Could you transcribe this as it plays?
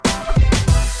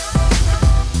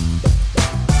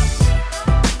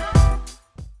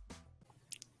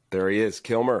he is,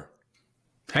 Kilmer.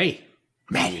 Hey,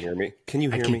 man. Can you hear me? Can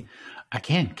you hear me? I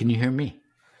can. Can you hear me?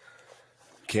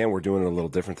 We're doing it a little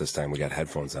different this time. We got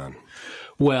headphones on.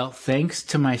 Well, thanks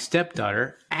to my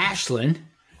stepdaughter, Ashlyn,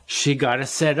 she got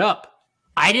us set up.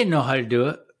 I didn't know how to do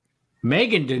it.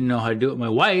 Megan didn't know how to do it, my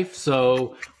wife,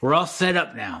 so we're all set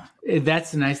up now.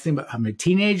 That's the nice thing about I'm a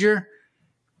teenager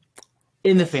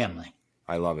in the family.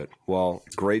 I love it. Well,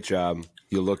 great job.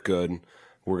 You look good.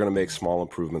 We're going to make small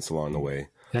improvements along the way.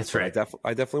 That's right.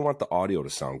 I definitely want the audio to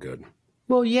sound good.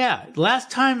 Well, yeah. Last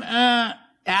time,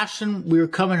 Ashlyn, we were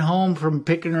coming home from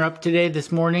picking her up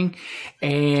this morning,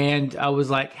 and I was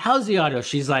like, how's the audio?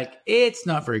 She's like, it's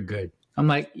not very good. I'm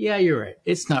like, yeah, you're right.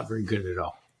 It's not very good at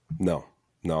all. No,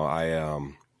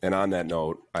 and on that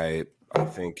note, I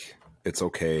think it's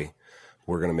okay.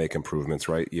 We're going to make improvements,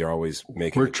 right? You're always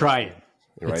making. We're trying,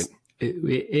 right?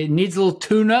 It needs a little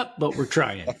tune up, but we're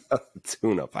trying.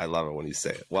 Tune up. I love it when you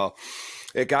say it. Well,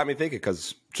 it got me thinking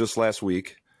because just last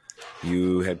week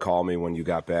you had called me when you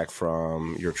got back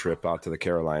from your trip out to the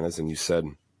Carolinas, and you said,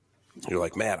 you're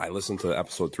like, Matt, I listened to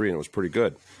episode 3 and it was pretty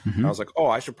good. Mm-hmm. And I was like, oh,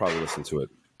 I should probably listen to it.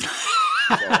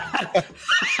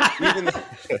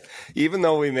 Even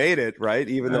though we made it, right?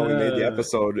 Even though we made the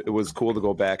episode, it was cool to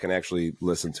go back and actually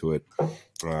listen to it.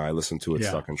 I listened to it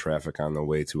stuck in traffic on the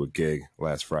way to a gig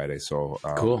last Friday. So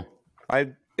cool.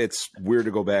 It's weird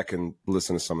to go back and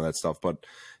listen to some of that stuff, but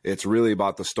it's really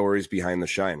about the stories behind the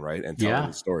shine, right? And telling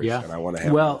the stories. Yeah. And I want to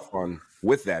have fun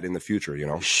with that in the future, you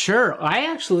know? Sure. I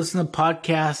actually listen to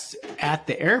podcasts at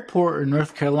the airport in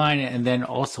North Carolina and then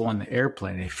also on the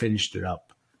airplane. I finished it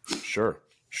up. Sure.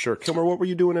 Kilmer, what were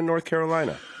you doing in North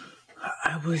Carolina?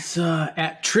 I was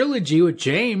at Trilogy with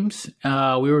James.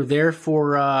 We were there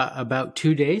for about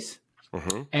 2 days.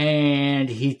 Mm-hmm. And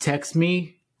he texted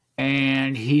me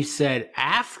and he said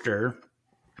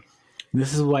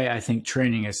this is why I think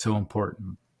training is so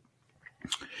important,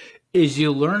 is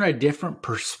you learn a different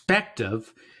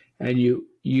perspective and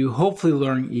you hopefully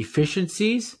learn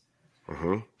efficiencies.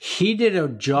 Mm-hmm. He did a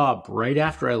job right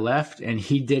after I left, and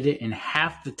he did it in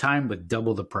half the time with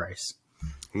double the price.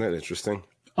 Isn't that interesting?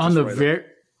 On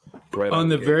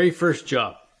the very first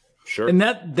job. Sure. And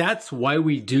that's why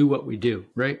we do what we do,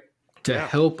 right? To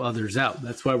help others out.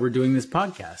 That's why we're doing this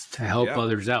podcast, to help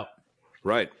others out.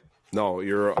 Right. No,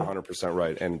 you're 100%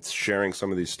 right. And it's sharing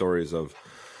some of these stories of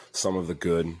some of the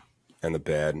good and the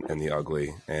bad and the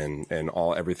ugly and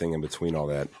everything in between all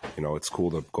that. You know, it's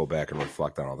cool to go back and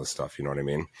reflect on all this stuff. You know what I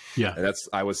mean? Yeah. And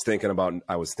I was thinking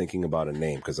about a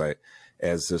name because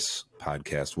as this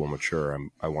podcast will mature,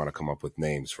 I want to come up with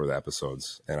names for the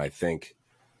episodes. And I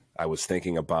was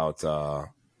thinking about,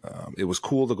 it was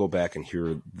cool to go back and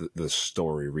hear the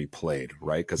story replayed,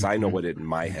 right? Because I know it in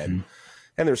my head,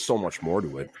 and there's so much more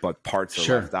to it, but parts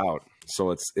are left out.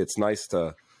 So it's nice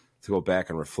to go back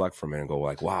and reflect from it and go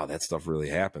like, wow, that stuff really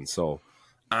happened. So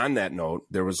on that note,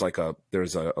 there's a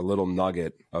little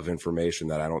nugget of information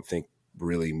that I don't think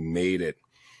really made it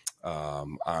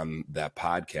on that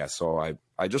podcast. So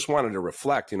I just wanted to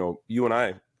reflect, you know, you and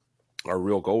I, our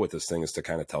real goal with this thing is to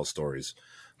kind of tell stories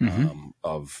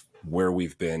of where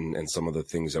we've been and some of the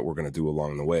things that we're going to do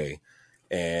along the way.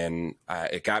 And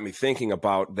it got me thinking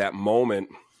about that moment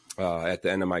at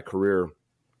the end of my career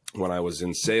when I was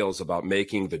in sales about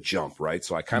making the jump, right?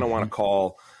 So I kind of want to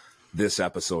call this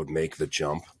episode Make the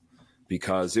Jump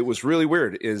because it was really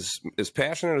weird. As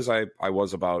passionate as I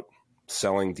was about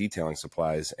selling detailing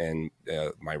supplies and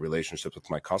my relationships with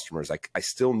my customers, I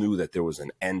still knew that there was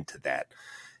an end to that.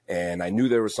 And I knew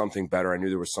there was something better. I knew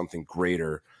there was something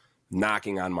greater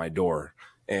knocking on my door.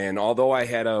 And although I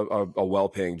had a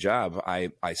well-paying job,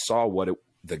 I saw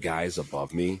the guys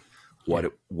above me, what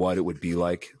it would be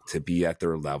like to be at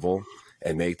their level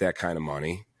and make that kind of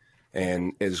money.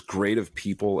 And as great of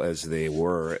people as they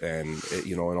were, and,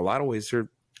 you know, in a lot of ways, they're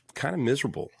kind of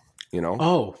miserable, you know?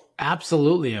 Oh,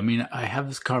 absolutely. I mean, I have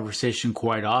this conversation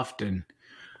quite often.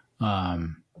 I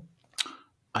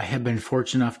have been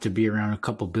fortunate enough to be around a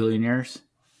couple billionaires,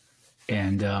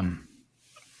 and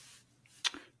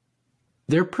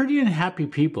they're pretty unhappy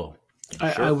people.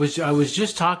 Sure. I was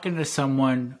just talking to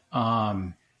someone,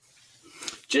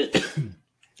 just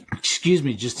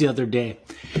the other day,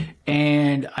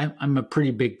 and I'm a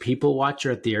pretty big people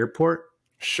watcher at the airport.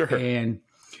 Sure. And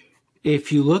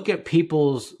if you look at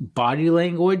people's body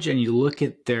language and you look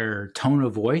at their tone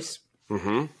of voice,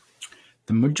 the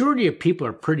majority of people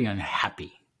are pretty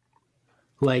unhappy.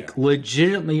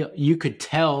 Legitimately, you could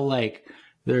tell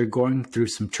they're going through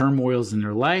some turmoils in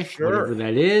their life, whatever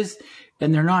that is,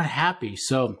 and they're not happy.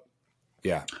 So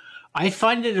I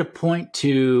find it a point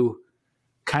to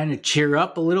kind of cheer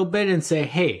up a little bit and say,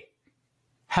 hey,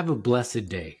 have a blessed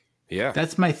day. Yeah.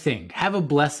 That's my thing. Have a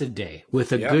blessed day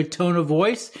with a Yeah. good tone of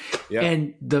voice. Yeah.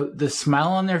 And the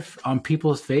smile on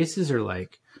people's faces are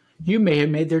like, you may have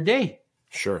made their day.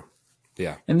 Sure.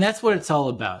 Yeah. And that's what it's all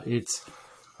about.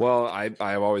 Well,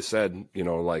 I've always said,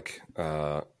 like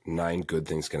 9 good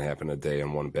things can happen a day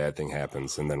and 1 bad thing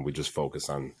happens, and then we just focus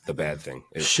on the bad thing.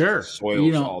 It Sure.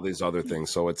 soils all these other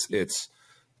things. So it's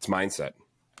mindset.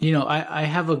 I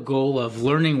have a goal of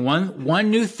learning one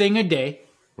new thing a day,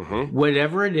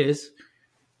 whatever it is,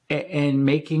 and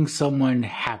making someone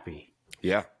happy.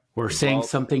 Yeah. Or saying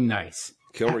something nice.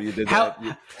 Kilmer, you did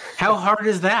that. How hard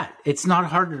is that? It's not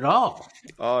hard at all.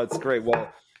 Oh, it's great.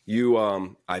 Well, you,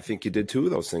 I think you did 2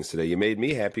 of those things today. You made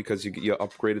me happy because you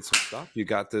upgraded some stuff. You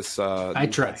got this I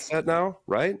try set now,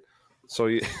 right? So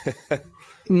you,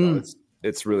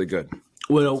 it's really good.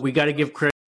 Well, we got to give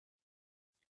credit.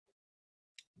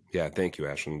 Yeah, thank you,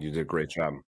 Ashland. You did a great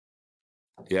job.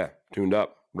 Yeah, tuned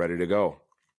up, ready to go.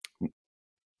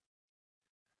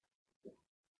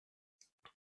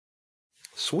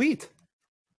 Sweet.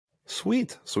 So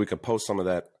we could post some of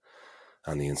that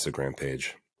on the Instagram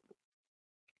page.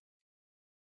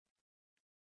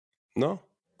 No,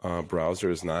 browser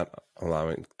is not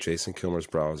allowing. Jason Kilmer's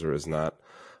browser is not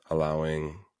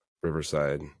allowing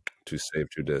Riverside to save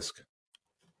to disk.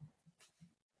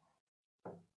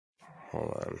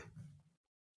 Hold on.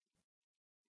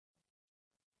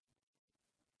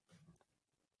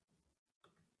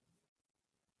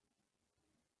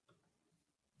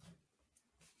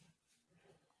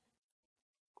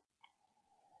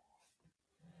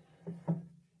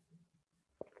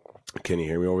 Can you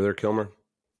hear me over there, Kilmer?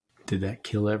 Did that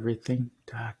kill everything?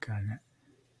 Doggone it.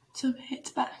 So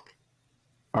it's back.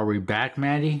 Are we back,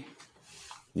 Mattie?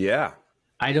 Yeah.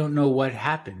 I don't know what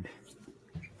happened.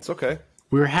 It's okay.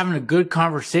 We were having a good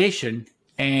conversation,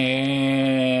 and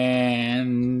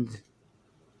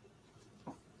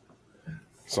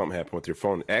something happened with your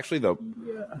phone. Actually,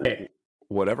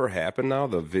 whatever happened now,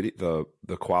 the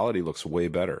quality looks way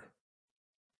better.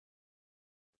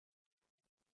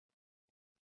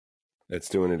 It's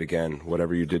doing it again.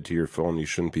 Whatever you did to your phone, you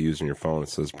shouldn't be using your phone. It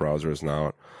says browser is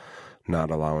now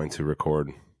not allowing to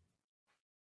record.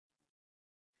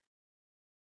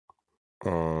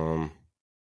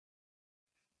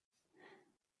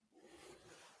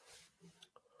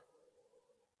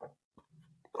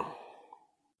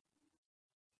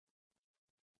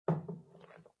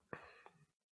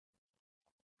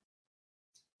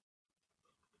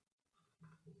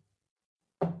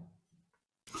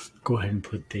 Go ahead and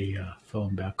put the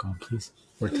phone back on, please,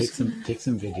 or take some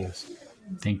videos.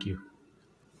 Thank you.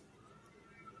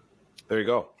 There you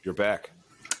go. You're back.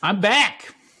 I'm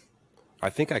back. I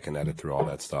think I can edit through all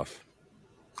that stuff.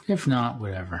 If not,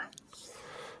 whatever.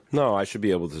 No, I should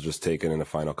be able to just take it in a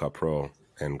Final Cut Pro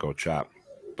and go chop.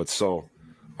 But all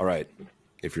right.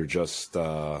 If you're just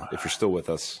if you're still with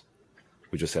us,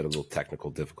 we just had a little technical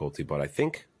difficulty, but I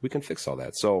think we can fix all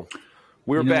that. So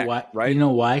we're back, why? Right? You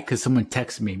know why? Because someone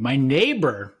texted me. My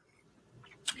neighbor,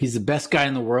 he's the best guy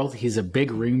in the world. He's a big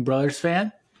Ring Brothers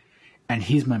fan, and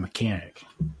he's my mechanic.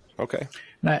 Okay.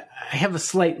 And I have a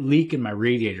slight leak in my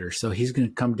radiator, so he's going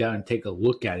to come down and take a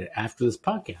look at it after this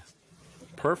podcast.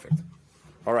 Perfect.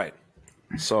 All right.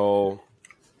 So,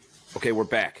 okay, we're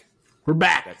back. We're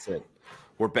back. That's it.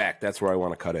 We're back. That's where I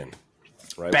want to cut in.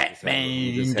 Right? Batman.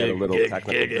 We just had a little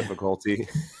technical difficulty,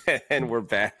 and we're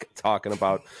back talking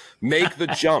about make the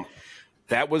jump.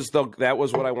 That was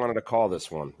what I wanted to call this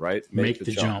one, right? Make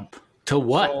the jump. To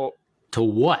what? So, to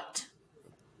what?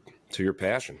 To your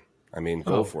passion. I mean,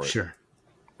 go for it. Sure.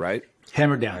 Right?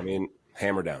 Hammer down. I mean,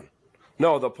 hammer down.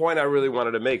 No, the point I really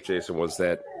wanted to make, Jason, was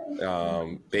that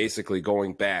basically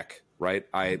going back, right?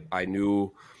 I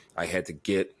knew I had to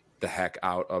get the heck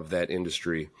out of that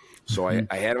industry. So I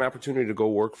had an opportunity to go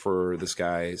work for this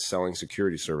guy selling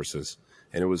security services.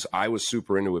 And I was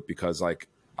super into it because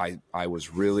I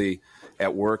was really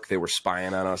at work. They were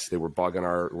spying on us. They were bugging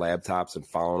our laptops and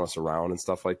following us around and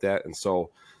stuff like that. And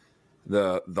so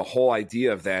the whole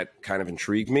idea of that kind of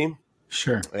intrigued me.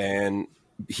 Sure. And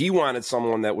he wanted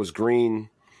someone that was green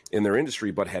in their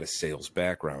industry, but had a sales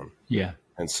background. Yeah.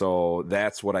 And so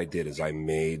that's what I did is I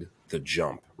made the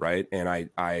jump, right? And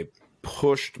I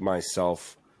pushed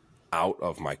myself out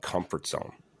of my comfort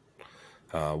zone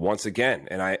once again.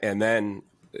 And then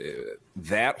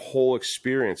that whole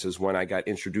experience is when I got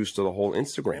introduced to the whole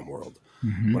Instagram world.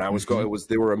 When I was going,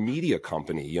 they were a media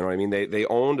company. You know what I mean? They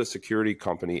owned a security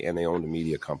company and they owned a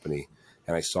media company.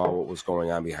 And I saw what was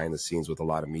going on behind the scenes with a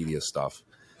lot of media stuff.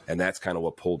 And that's kind of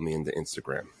what pulled me into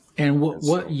Instagram. And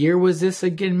what year was this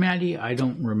again, Mattie? I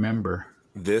don't remember.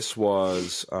 This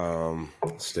was,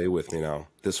 stay with me now.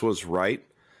 This was right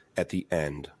at the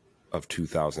end of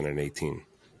 2018.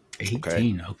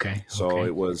 18. Okay. So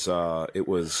it was,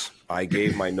 I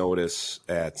gave my notice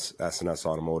at S&S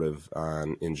Automotive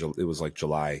it was like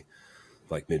July,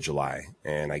 like mid-July.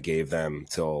 And I gave them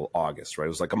till August, right? It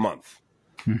was like a month.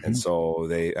 And so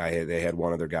they had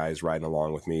one of their guys riding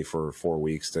along with me for 4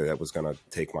 weeks that was going to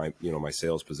take my, my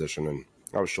sales position. And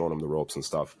I was showing them the ropes and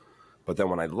stuff. But then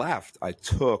when I left, I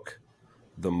took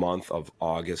the month of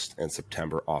August and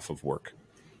September off of work.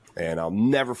 And I'll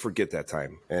never forget that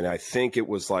time. And I think it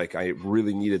was like I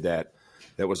really needed that.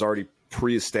 That was already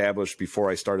pre-established before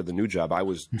I started the new job. I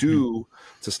was due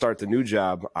to start the new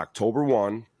job October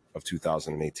 1 of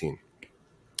 2018.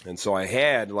 And so I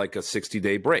had like a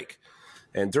 60-day break.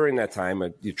 And during that time,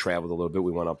 you traveled a little bit.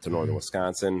 We went up to northern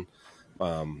Wisconsin,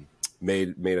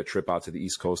 made a trip out to the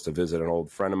East Coast to visit an old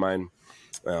friend of mine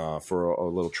for a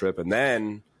little trip. And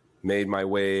then made my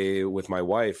way with my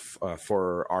wife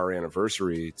for our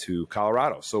anniversary to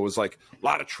Colorado. So it was like a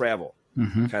lot of travel,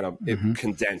 kind of it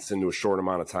condensed into a short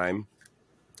amount of time.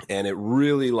 And it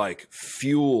really like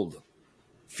fueled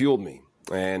me.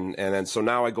 And then, so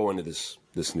now I go into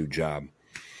this new job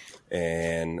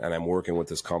and I'm working with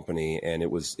this company, and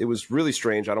it was really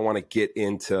strange. I don't want to get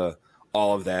into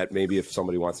all of that. Maybe if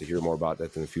somebody wants to hear more about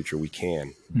that in the future, we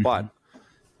can. But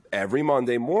every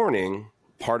Monday morning,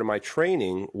 part of my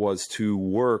training was to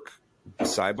work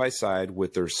side by side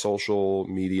with their social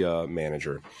media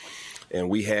manager. And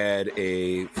we had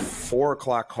a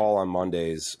 4:00 call on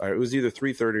Mondays. It was either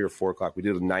 3:30 or 4:00. We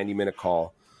did a 90-minute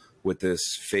call with this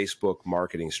Facebook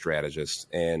marketing strategist.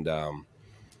 And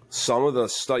some of the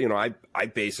stuff, I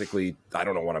basically, I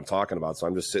don't know what I'm talking about. So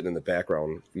I'm just sitting in the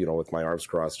background, with my arms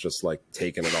crossed, just like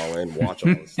taking it all in, watching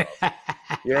all this stuff.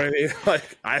 You know what I mean?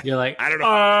 You're like, I don't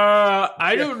know.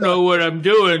 I don't know what I'm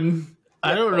doing.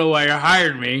 I don't know why you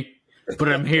hired me, but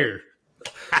I'm here.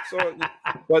 So,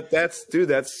 but that's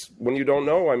when you don't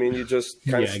know. I mean, you just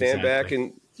kind of stand back,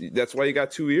 and that's why you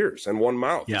got 2 ears and one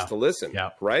mouth is to listen,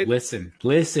 right? Listen.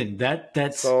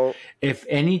 That's so, if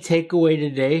any takeaway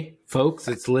today, folks,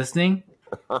 it's listening,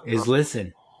 is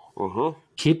listen.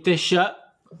 Keep this shut.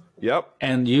 Yep.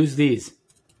 And use these.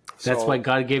 That's why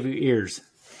God gave you ears.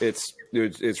 It's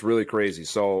really crazy.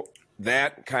 So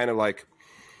that kind of like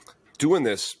doing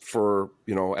this for,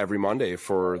 every Monday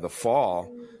for the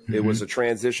fall, it was a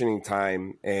transitioning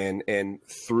time. And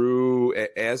through,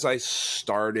 as I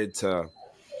started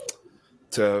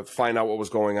to find out what was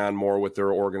going on more with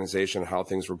their organization, how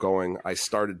things were going, I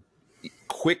started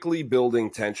quickly building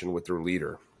tension with their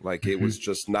leader. Like it was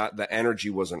just not, the energy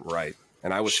wasn't right.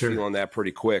 And I was feeling that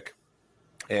pretty quick.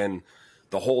 And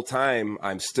the whole time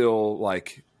I'm still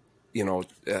like,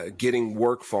 getting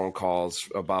work phone calls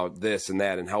about this and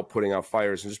that and help putting out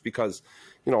fires. And just because,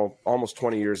 almost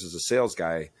 20 years as a sales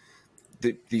guy,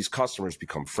 these customers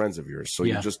become friends of yours. So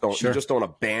you just don't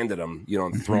abandon them,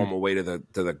 and throw them away to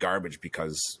the garbage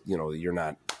because, you're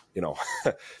not,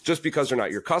 just because they're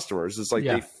not your customers. It's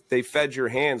like they fed your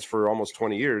hands for almost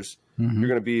 20 years. You're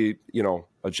going to be,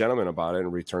 a gentleman about it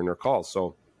and return their calls.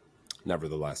 So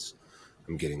nevertheless,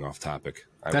 I'm getting off topic.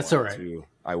 That's all right.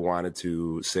 I wanted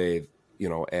to say,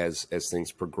 as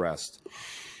things progressed,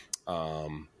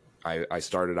 I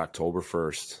started October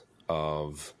 1st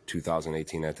of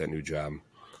 2018 at that new job,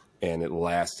 and it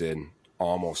lasted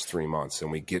almost 3 months,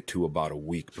 and we get to about a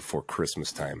week before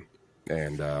Christmas time.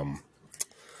 And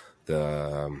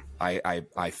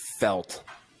I felt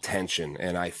tension,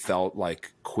 and I felt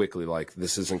like quickly like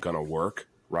this isn't going to work,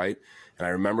 right? And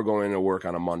I remember going into work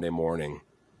on a Monday morning,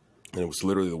 and it was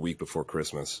literally the week before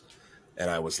Christmas, and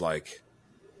I was like,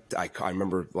 I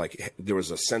remember like there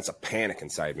was a sense of panic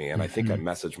inside me, and I think I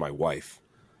messaged my wife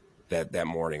that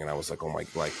morning, and I was like, oh my,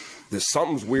 like there's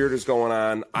something's weird is going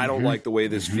on. I don't like the way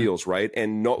this feels, right?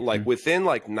 And like within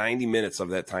like 90 minutes of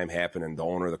that time happening, the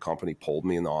owner of the company pulled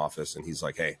me in the office, and he's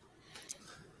like, hey,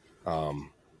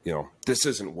 this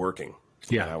isn't working.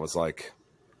 Yeah. And I was like,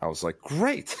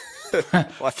 great.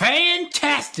 Like,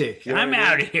 fantastic. I'm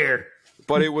out of here.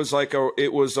 But it was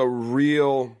a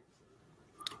real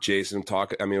Jason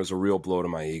talk. I mean, it was a real blow to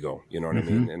my ego. You know what I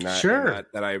mean? And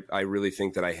that I really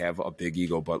think that I have a big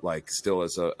ego, but like still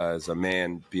as a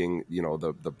man being,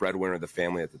 the breadwinner of the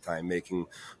family at the time, making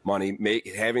money,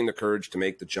 having the courage to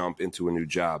make the jump into a new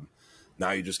job.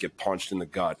 Now you just get punched in the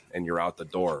gut and you're out the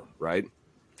door. Right.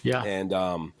 Yeah. And,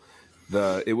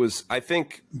 I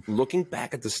think looking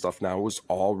back at this stuff now, it was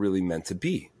all really meant to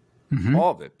be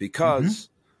all of it because,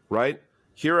 right.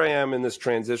 Here I am in this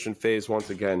transition phase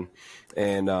once again,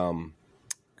 and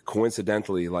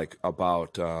coincidentally, like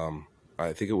about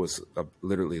I think it was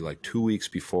literally like 2 weeks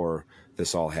before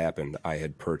this all happened, I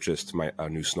had purchased a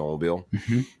new snowmobile,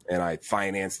 and I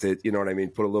financed it. You know what I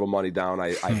mean? Put a little money down.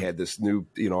 I had this new,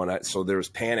 so there was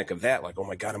panic of that, like, oh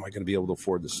my God, am I going to be able to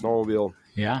afford the snowmobile?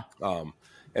 Yeah.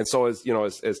 And so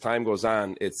as time goes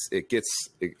on, it gets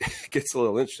a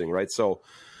little interesting, right? So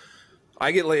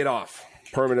I get laid off,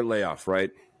 permanent layoff, right?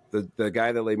 The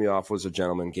guy that laid me off was a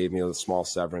gentleman, gave me a small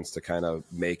severance to kind of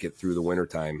make it through the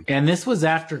wintertime. And this was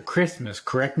after Christmas,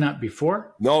 correct? Not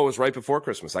before? No, it was right before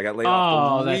Christmas. I got laid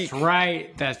off. Oh, that's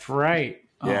right. That's right.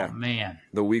 Yeah. Oh, man.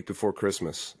 The week before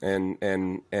Christmas. And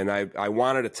I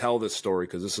wanted to tell this story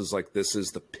because this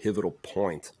is the pivotal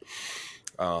point.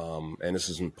 And this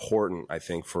is important, I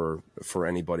think, for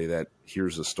anybody that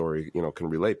hears the story, can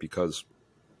relate, because,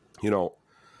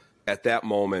 at that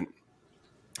moment,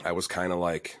 I was kind of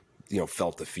like,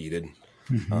 felt defeated,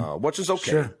 which is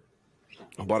okay. Sure.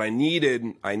 But I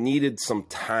needed some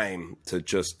time to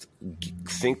just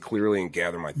think clearly and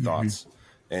gather my thoughts.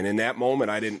 And in that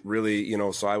moment, I didn't really,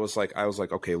 so I was like,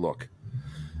 okay, look,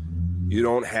 you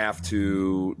don't have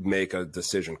to make a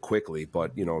decision quickly,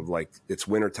 but, like, it's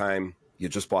wintertime. You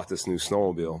just bought this new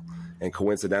snowmobile. And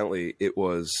coincidentally, it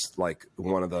was like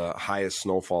one of the highest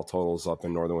snowfall totals up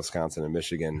in northern Wisconsin and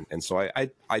Michigan. And so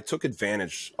I took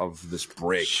advantage of this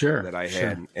break that I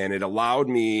had. And it allowed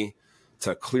me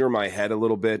to clear my head a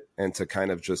little bit and to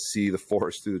kind of just see the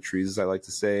forest through the trees, as I like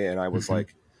to say. And I was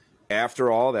like,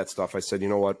 after all that stuff, I said, you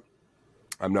know what?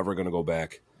 I'm never going to go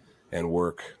back and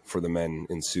work for the men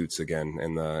in suits again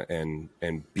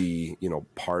and be,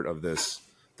 part of this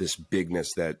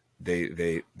bigness that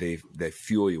they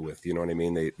fuel you with, you know what I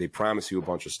mean? They promise you a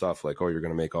bunch of stuff like, oh, you're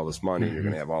going to make all this money, you're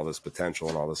going to have all this potential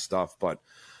and all this stuff. But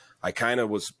I kind of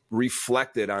was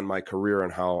reflected on my career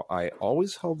and how I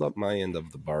always held up my end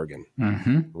of the bargain,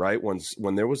 right?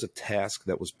 When there was a task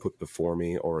that was put before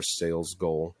me or a sales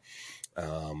goal,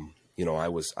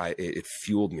 it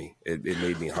fueled me. It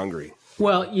made me hungry.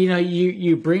 Well,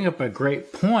 you bring up a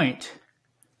great point.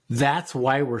 That's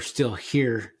why we're still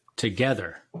here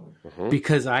together,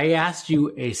 because I asked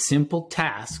you a simple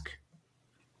task.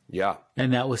 Yeah.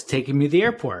 And that was taking me to the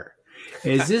airport.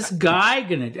 Is this guy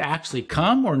going to actually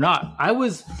come or not? I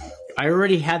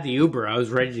already had the Uber. I was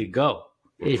ready to go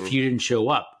if you didn't show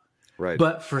up. Right.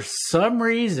 But for some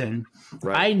reason,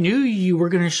 I knew you were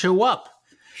going to show up.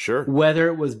 Sure. Whether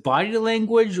it was body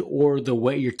language or the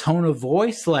way, your tone of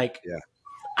voice,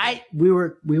 we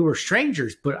were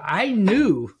strangers, but I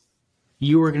knew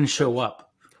you were going to show up.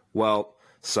 Well,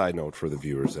 side note for the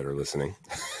viewers that are listening,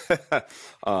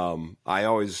 I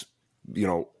always,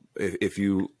 if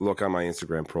you look on my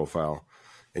Instagram profile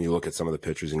and you look at some of the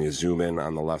pictures and you zoom in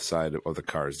on the left side of the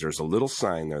cars, there's a little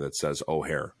sign there that says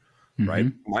O'Hare,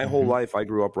 right? My whole life, I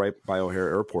grew up right by O'Hare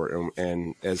Airport.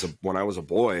 And when I was a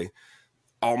boy,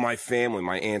 all my family,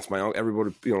 my aunts, my uncle,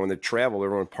 everybody, when they travel,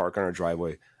 everyone would park on our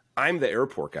driveway. I'm the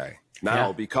airport guy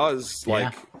now because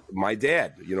my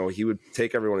dad, he would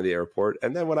take everyone to the airport.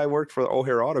 And then when I worked for the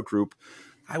O'Hare Auto Group,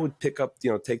 I would pick up,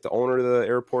 take the owner to the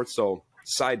airport. So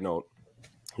side note,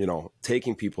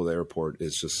 taking people to the airport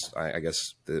is just, I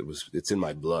guess it's in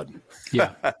my blood.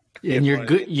 Yeah. And you're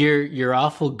good. You're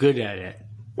awful good at it.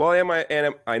 Well,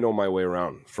 I know my way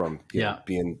around from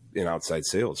being in outside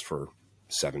sales for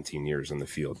 17 years in the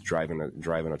field, driving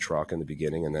a truck in the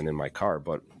beginning and then in my car.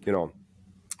 But,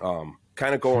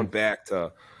 kind of going back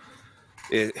to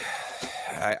it,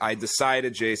 I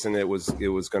decided, Jason,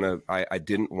 I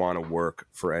didn't want to work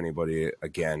for anybody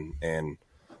again. And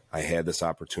I had this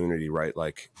opportunity, right?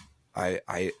 Like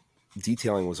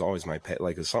detailing was always my pet.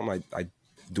 Like it's something I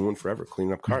doing forever,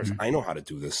 cleaning up cars. I know how to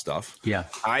do this stuff. Yeah.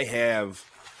 I have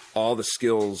all the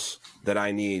skills that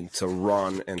I need to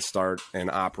run and start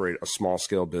and operate a small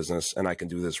scale business. And I can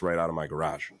do this right out of my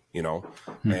garage,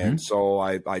 And so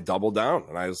I doubled down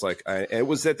and I was like, it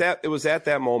was at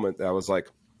that moment that I was like,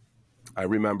 I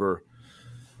remember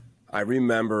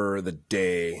the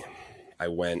day I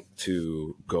went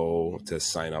to go to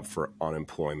sign up for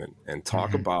unemployment and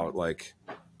talk about like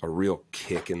a real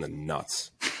kick in the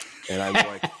nuts. And I'm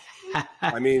like,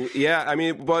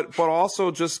 but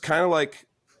also just kind of like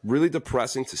really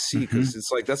depressing to see because it's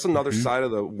like that's another side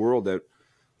of the world that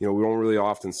we don't really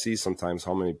often see sometimes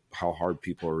how hard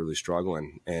people are really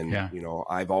struggling. And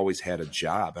I've always had a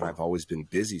job and I've always been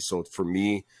busy. So for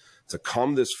me to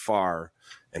come this far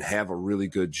and have a really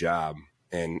good job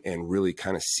and really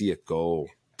kind of see it go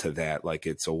to that, like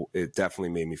it definitely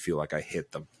made me feel like I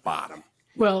hit the bottom.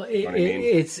 Well,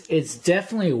 it's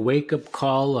definitely a wake up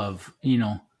call of,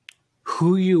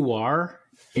 who you are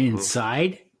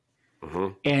inside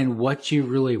and what you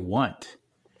really want.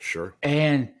 Sure.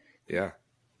 And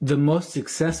the most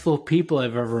successful people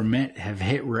I've ever met have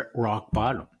hit rock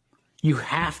bottom. You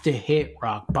have to hit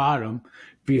rock bottom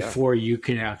before you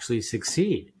can actually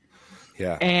succeed.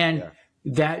 Yeah. And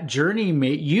that journey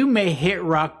you may hit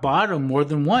rock bottom more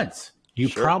than once. You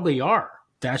probably are.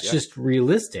 That's just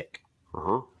realistic.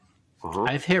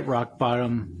 I've hit rock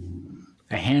bottom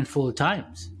a handful of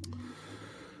times.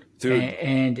 Dude.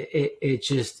 And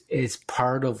it's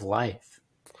part of life.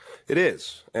 It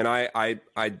is. And I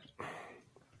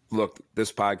look,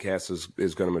 this podcast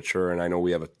is going to mature, and I know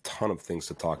we have a ton of things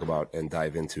to talk about and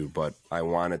dive into, but I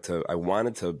wanted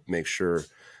to make sure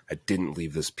I didn't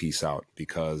leave this piece out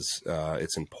because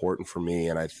it's important for me,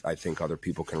 and I think other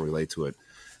people can relate to it.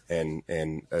 And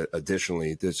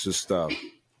additionally, there's just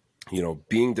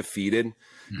being defeated,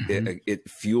 it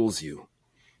fuels you,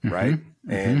 right?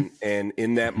 And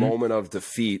in that moment of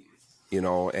defeat,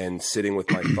 and sitting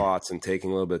with my thoughts and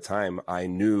taking a little bit of time, I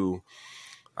knew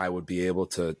I would be able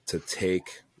to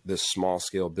take this small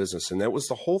scale business. And that was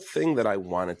the whole thing that I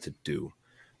wanted to do,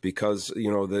 because,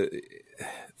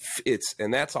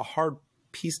 and that's a hard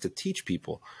piece to teach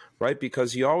people, right?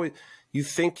 Because you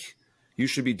think you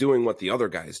should be doing what the other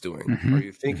guy's doing, or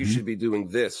you think you should be doing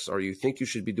this, or you think you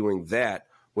should be doing that,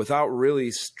 without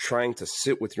really trying to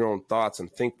sit with your own thoughts and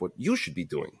think what you should be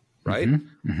doing. Right.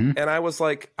 And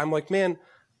I'm like, man,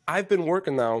 I've been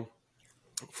working now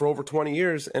for over 20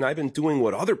 years, and I've been doing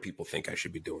what other people think I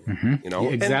should be doing,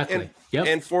 Exactly.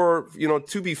 And for,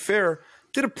 to be fair,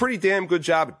 did a pretty damn good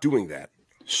job at doing that.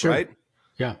 Sure. Right.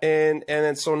 Yeah. And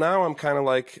then, so now I'm kind of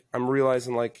like, I'm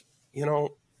realizing like,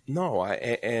 no,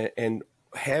 and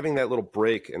having that little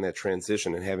break and that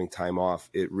transition and having time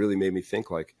off, it really made me think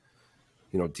like,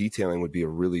 detailing would be a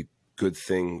really good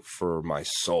thing for my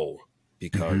soul.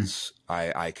 Because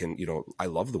I can, I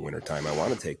love the wintertime. I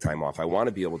want to take time off. I want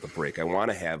to be able to break. I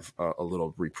want to have a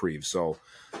little reprieve. So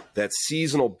that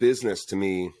seasonal business to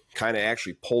me kind of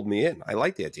actually pulled me in. I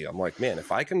like the idea. I'm like, man,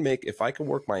 if I can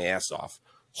work my ass off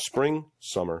spring,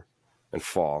 summer, and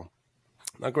fall.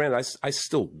 Now, granted, I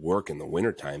still work in the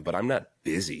wintertime, but I'm not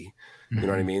busy. You know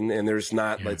what I mean? And it's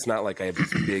not like I have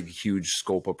this big, huge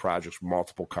scope of projects,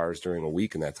 multiple cars during a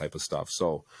week and that type of stuff.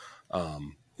 So,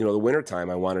 the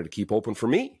wintertime I wanted to keep open for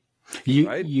me.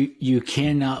 You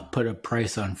cannot put a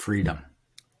price on freedom.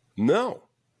 No.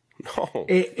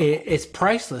 It's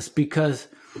priceless, because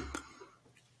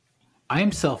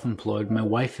I'm self-employed. My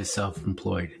wife is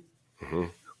self-employed.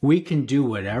 We can do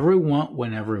whatever we want,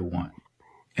 whenever we want.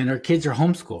 And our kids are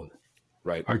homeschooled.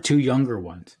 Right. Our two younger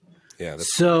ones. Yeah.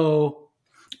 So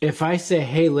if I say,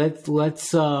 hey, let's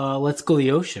go to the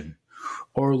ocean,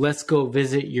 or let's go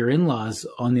visit your in-laws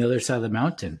on the other side of the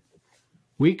mountain,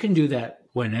 we can do that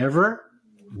whenever,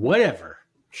 whatever.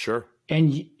 Sure.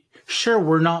 And sure,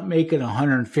 we're not making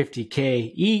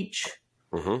 $150K each,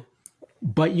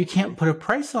 but you can't put a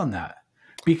price on that,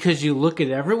 because you look at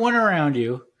everyone around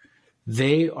you,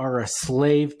 they are a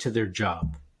slave to their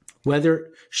job.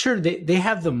 They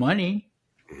have the money,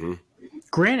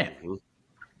 granted.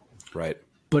 Right.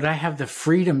 But I have the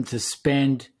freedom to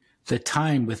spend the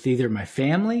time with either my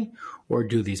family or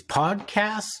do these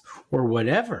podcasts or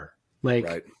whatever.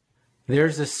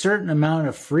 There's a certain amount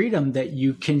of freedom that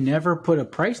you can never put a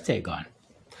price tag on.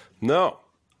 No.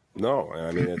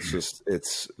 I mean,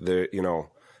 it's there,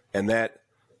 and that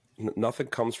nothing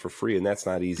comes for free, and that's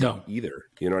not easy either.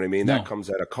 You know what I mean? No. That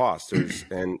comes at a cost.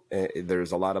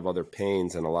 There's a lot of other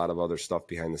pains and a lot of other stuff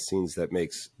behind the scenes that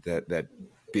makes that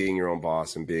being your own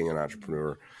boss and being an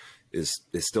entrepreneur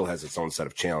it still has its own set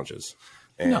of challenges.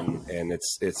 And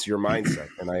it's your mindset.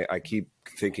 And I keep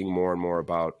thinking more and more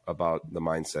about the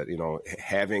mindset,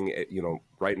 having,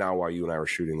 right now while you and I were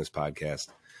shooting this podcast,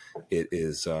 it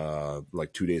is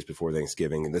like 2 days before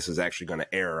Thanksgiving, and this is actually going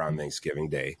to air on Thanksgiving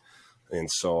Day. And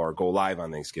so, or go live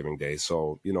on Thanksgiving Day.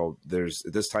 So, there's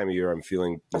this time of year, I'm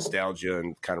feeling nostalgia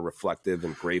and kind of reflective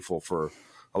and grateful for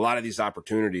a lot of these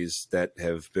opportunities that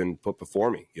have been put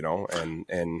before me,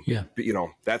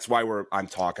 that's why I'm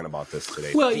talking about this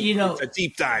today. Well, it's a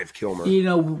deep dive, Kilmer.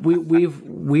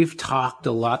 We've talked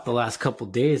a lot the last couple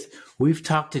of days. We've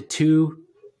talked to two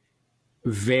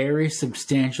very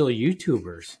substantial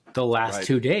YouTubers the last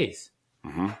 2 days.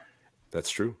 That's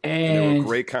true. And they were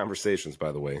great conversations,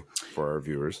 by the way, for our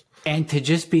viewers. And to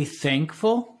just be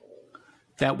thankful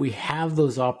that we have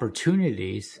those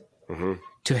opportunities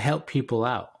to help people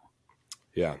out.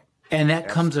 Yeah. And that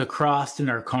comes across in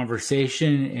our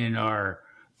conversation, in our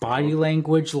body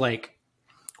language. Like,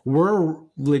 we're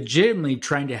legitimately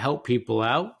trying to help people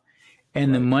out,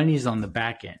 and the money's on the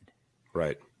back end.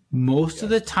 Right. Most of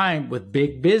the time with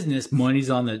big business, money's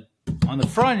on the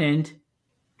front end.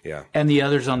 Yeah. And the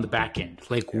other's on the back end,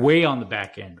 way on the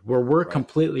back end, where we're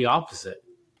completely opposite.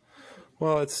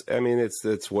 Well, it's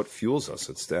what fuels us.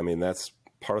 That's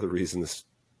part of the reason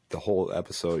the whole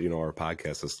episode, our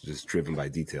podcast is just driven by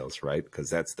details, right? Because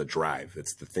that's the drive.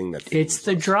 It's the thing that fuels It's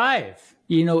the us. drive.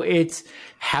 It's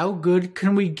how good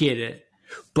can we get it,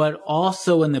 but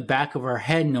also in the back of our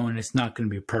head knowing it's not going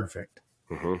to be perfect.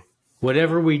 Mm-hmm.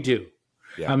 Whatever we do.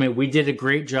 Yeah. We did a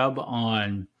great job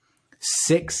on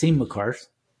 6 SEMA cars.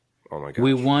 Oh my gosh.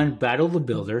 We won Battle of the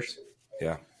Builders.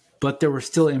 Yeah. But there were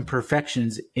still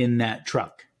imperfections in that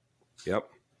truck. Yep.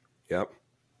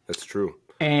 That's true.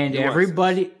 And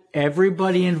everybody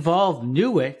involved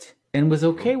knew it and was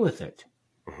okay with it.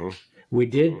 Mm-hmm. We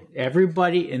did.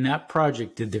 Everybody in that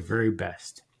project did their very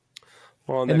best.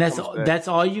 Well, And that's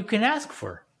all you can ask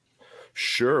for.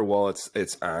 Sure. Well,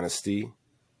 it's honesty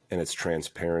and it's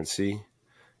transparency,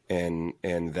 and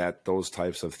that those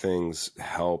types of things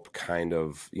help kind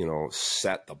of,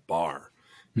 set the bar,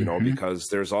 because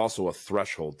there's also a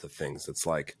threshold to things. It's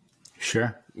like,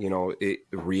 sure,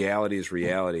 reality is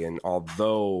reality. And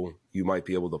although you might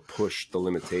be able to push the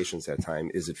limitations at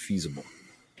time, is it feasible?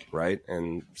 Right.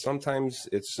 And sometimes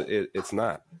it's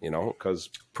not, because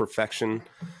perfection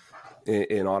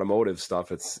in automotive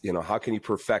stuff, it's, how can you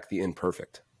perfect the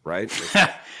imperfect? Right.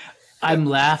 I'm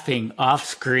laughing off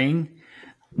screen.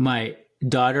 My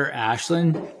daughter,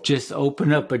 Ashlyn, just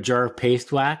opened up a jar of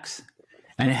paste wax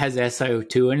and it has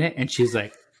SiO2 in it. And she's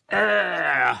like,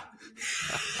 oh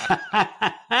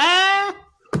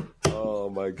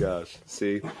my gosh.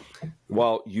 See,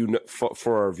 well,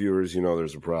 for our viewers,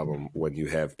 there's a problem when you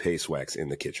have paste wax in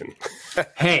the kitchen.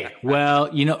 Hey, well,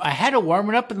 I had to warm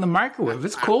it up in the microwave.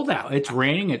 It's cold out. It's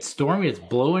raining. It's stormy. It's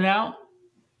blowing out.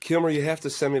 Kilmer, you have to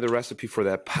send me the recipe for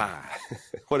that pie.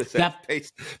 What is that?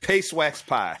 Paste wax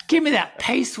pie. Give me that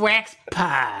paste wax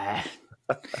pie.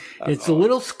 It's a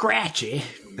little scratchy.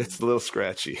 It's a little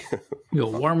scratchy.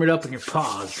 You'll warm it up in your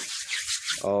paws.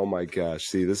 Oh my gosh.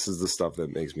 See, this is the stuff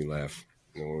that makes me laugh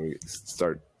when we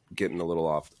start getting a little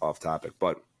off topic.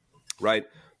 But right,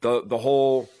 the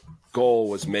whole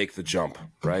goal was make the jump,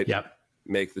 right? Yep.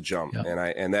 Make the jump. Yep.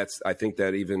 And I think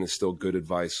that even is still good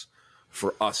advice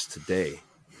for us today.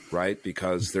 Right,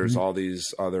 because there's all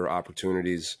these other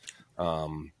opportunities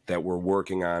that we're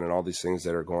working on, and all these things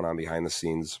that are going on behind the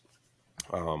scenes.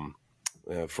 And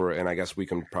I guess we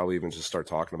can probably even just start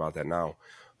talking about that now.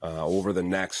 Over the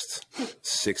next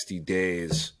 60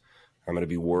 days, I'm going to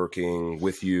be working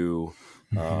with you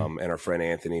and our friend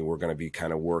Anthony. We're going to be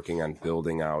kind of working on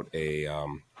building out a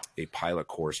pilot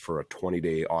course for a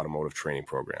 20-day automotive training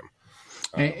program.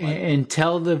 And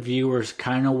tell the viewers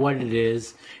kind of what it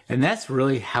is. And that's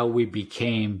really how we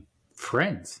became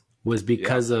friends, was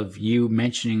because of you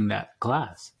mentioning that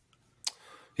class.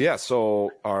 Yeah.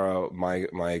 So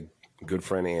my good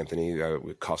friend Anthony, a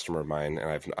customer of mine,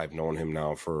 and I've known him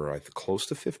now for close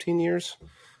to 15 years.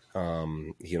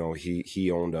 He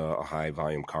owned a high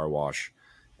volume car wash,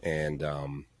 and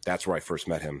that's where I first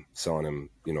met him, selling him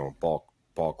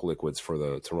bulk liquids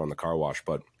to run the car wash.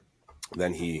 But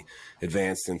then he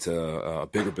advanced into a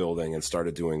bigger building and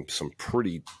started doing some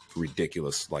pretty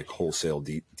ridiculous, like wholesale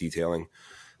detailing,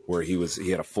 where he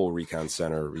had a full recon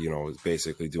center,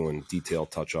 basically doing detail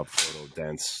touch-up, photo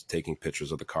dents, taking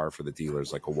pictures of the car for the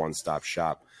dealers, like a one-stop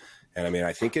shop. And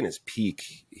I think in his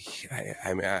peak,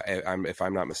 if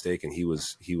I'm not mistaken, he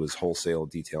was wholesale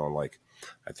detailing, like,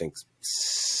 I think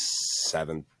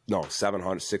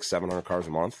 700 cars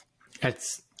a month.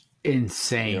 That's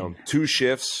insane. 2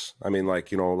 shifts. Like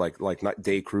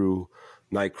day crew,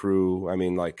 night crew.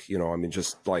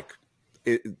 Just like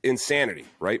insanity,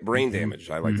 right? Brain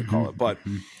damage, I like to call it. But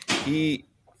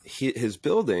his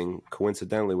building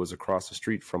coincidentally was across the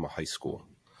street from a high school.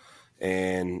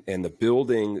 And the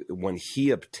building, when he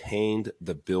obtained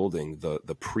the building,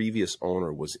 the previous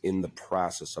owner was in the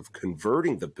process of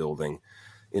converting the building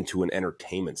into an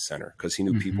entertainment center, because he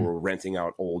knew people were renting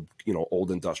out old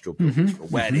industrial buildings for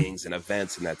weddings and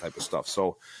events and that type of stuff.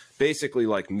 So basically,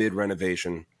 like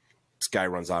mid-renovation, this guy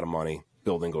runs out of money,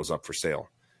 building goes up for sale.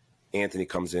 Anthony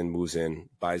comes in, moves in,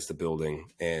 buys the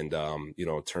building, and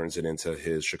turns it into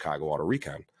his Chicago Auto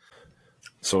Recon.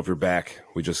 So if you're back,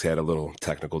 we just had a little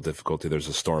technical difficulty. There's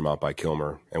a storm out by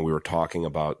Kilmer, and we were talking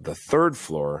about the 3rd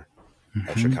floor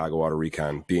at Chicago Auto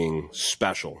Recon being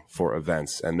special for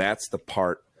events. And that's the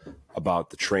part about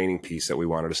the training piece that we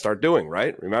wanted to start doing,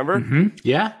 right? Remember?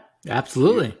 Yeah,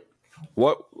 absolutely.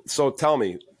 So tell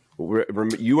me,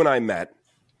 you and I met.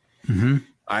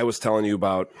 I was telling you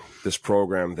about this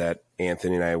program that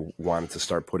Anthony and I wanted to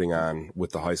start putting on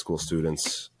with the high school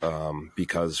students,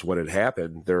 because what had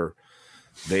happened,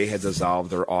 they had dissolved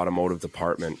their automotive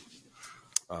department.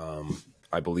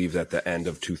 I believe at the end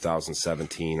of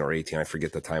 2017 or 18, I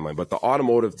forget the timeline, but the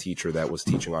automotive teacher that was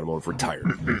teaching automotive retired.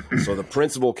 So the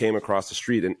principal came across the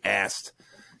street and asked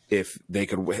if they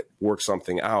could work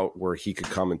something out where he could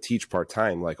come and teach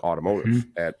part-time, like automotive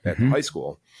at the high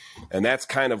school. And that's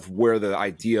kind of where the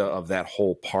idea of that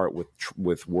whole part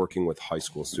with working with high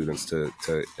school students to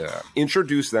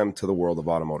introduce them to the world of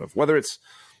automotive, whether it's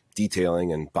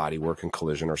detailing and body work and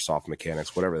collision or soft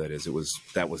mechanics, whatever that is,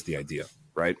 that was the idea.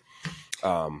 Right.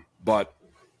 But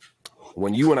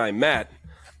when you and I met,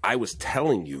 I was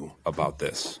telling you about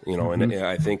this, and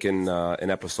I think in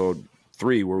episode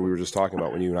 3, where we were just talking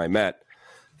about when you and I met,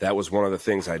 that was one of the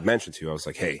things I'd mentioned to you. I was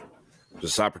like, hey, there's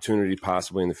this opportunity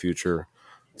possibly in the future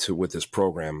with this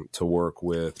program to work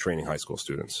with training high school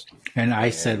students. And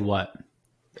I said what?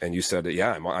 And you said,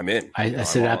 yeah, I'm in. I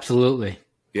said, absolutely.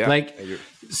 Yeah.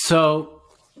 So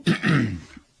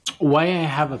why I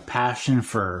have a passion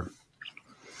for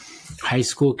high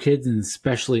school kids and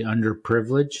especially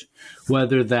underprivileged,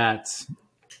 whether that's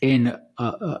in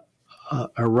a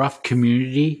rough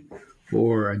community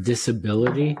or a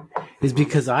disability, is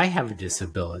because I have a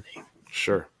disability.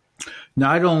 Sure.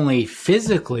 Not only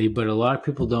physically, but a lot of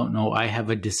people don't know I have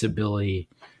a disability,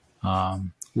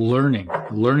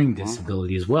 learning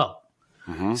disability as well.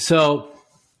 So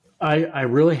I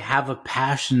really have a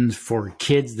passion for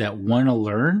kids that want to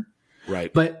learn,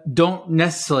 right, but don't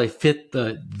necessarily fit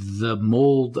the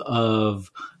mold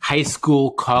of high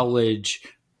school, college,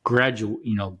 grads,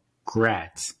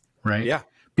 right? Yeah.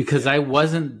 Because I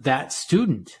wasn't that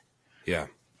student. Yeah.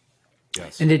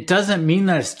 Yes. And it doesn't mean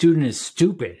that a student is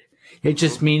stupid. It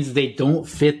just means they don't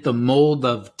fit the mold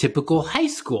of typical high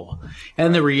school.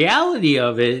 And the reality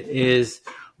of it is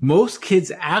most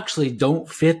kids actually don't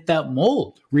fit that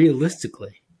mold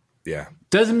realistically. Yeah.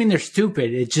 Doesn't mean they're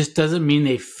stupid. It just doesn't mean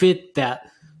they fit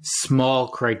that small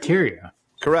criteria.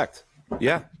 Correct.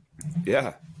 Yeah.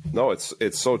 Yeah. No,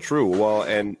 it's so true. Well,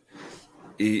 and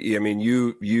I mean,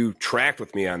 you tracked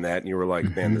with me on that, and you were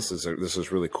like, man, this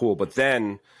is really cool. But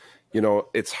then,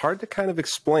 it's hard to kind of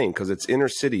explain because it's inner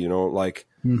city,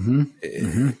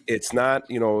 it's not,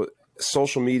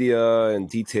 social media and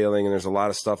detailing, and there's a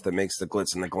lot of stuff that makes the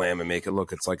glitz and the glam and make it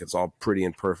look, it's like it's all pretty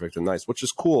and perfect and nice, which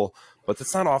is cool, but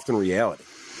that's not often reality,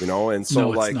 and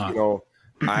so no,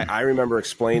 I remember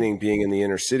explaining being in the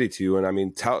inner city to you, and I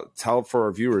mean, tell for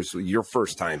our viewers your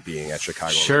first time being at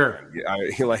Chicago. Sure.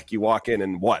 You walk in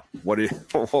and what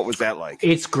was that like?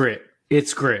 It's grit.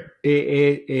 It's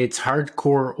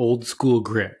hardcore old school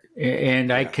grit,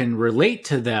 and I can relate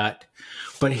to that.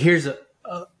 But here's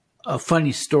a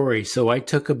funny story. So I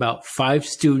took about 5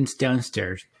 students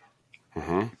downstairs,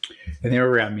 and they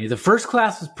were around me. The first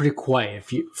class was pretty quiet.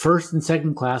 First and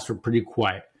second class were pretty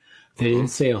quiet. They didn't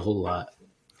say a whole lot.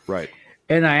 Right.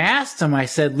 And I asked them, I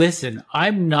said, listen,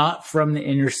 I'm not from the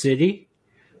inner city,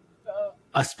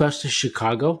 especially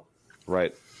Chicago.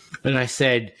 Right. And I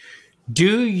said,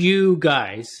 do you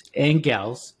guys and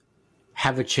gals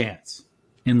have a chance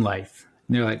in life?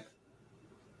 And they're like,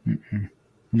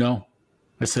 no.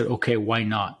 I said, okay, why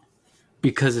not?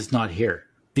 Because it's not here.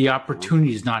 The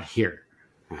opportunity is not here.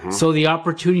 So the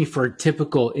opportunity for a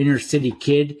typical inner city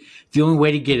kid, the only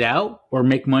way to get out or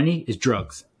make money is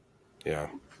drugs. Yeah.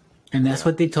 And that's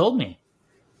what they told me.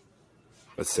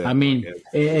 That's it. I mean,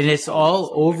 and it's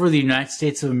all over the United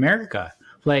States of America.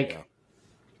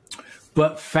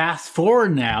 But fast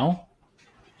forward now,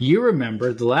 you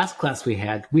remember the last class we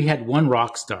had one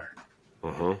rock star.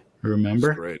 Remember?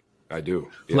 That's great. I do.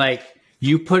 Yeah.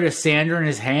 You put a sander in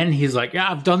his hand, he's like,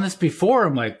 yeah, I've done this before.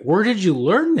 I'm like, where did you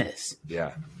learn this?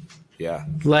 Yeah. Yeah.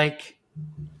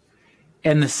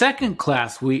 And the second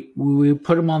class, we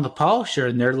put them on the polisher,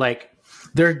 and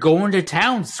they're going to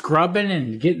town, scrubbing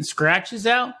and getting scratches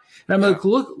out. And I'm like,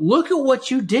 look at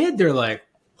what you did. They're like,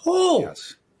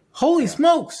 holy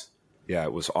smokes. Yeah,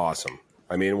 it was awesome.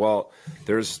 I mean, well,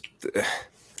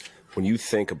 when you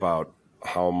think about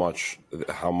how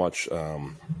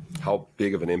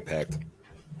big of an impact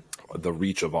the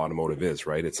reach of automotive is,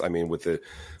 right? It's, I mean, with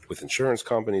insurance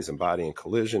companies and body and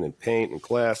collision and paint and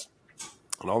glass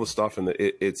and all the stuff, and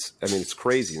it's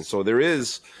crazy. And so there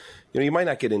is, you might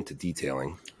not get into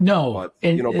detailing. No, but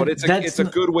it's a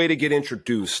good way to get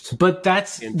introduced. But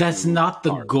that's not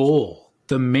the goal.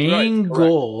 The main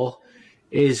goal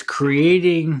is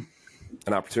creating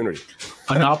an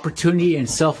opportunity and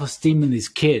self-esteem in these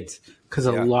kids, because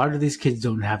a lot of these kids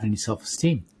don't have any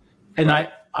self-esteem, and I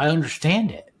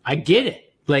understand it. I get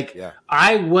it.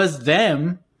 I was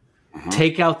them.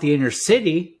 Take out the inner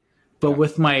city, but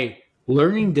with my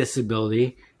learning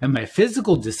disability and my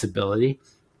physical disability,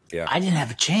 I didn't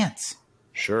have a chance.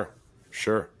 Sure.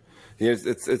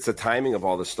 It's the timing of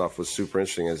all this stuff was super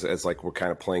interesting as like we're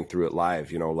kind of playing through it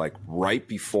live, like right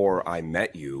before I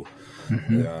met you,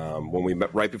 when we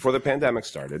met right before the pandemic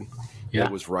started. Yeah.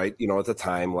 It was right, at the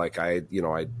time, like I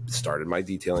started my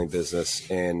detailing business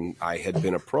and I had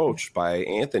been approached by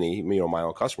Anthony, my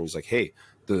old customer. He's like, hey,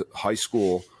 the high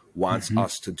school wants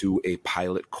us to do a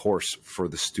pilot course for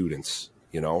the students,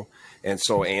 And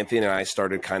so Anthony and I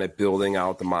started kind of building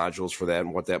out the modules for that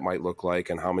and what that might look like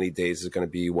and how many days is it going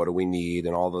to be, what do we need,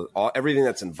 and everything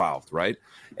that's involved, right?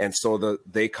 And so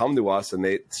they come to us and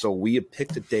we had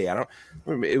picked a day. I don't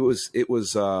remember. It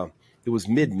was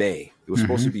mid-May. It was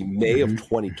supposed to be May of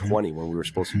 2020 when we were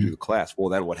supposed to do the class. Well,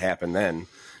 then what happened then?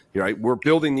 We're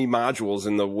building the modules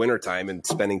in the wintertime and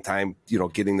spending time,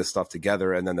 getting this stuff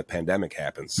together, and then the pandemic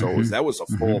happened. So that was a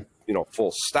full,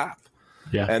 full stop.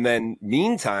 Yeah. And then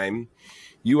meantime,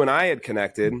 you and I had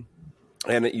connected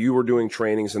and you were doing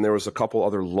trainings, and there was a couple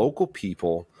other local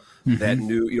people that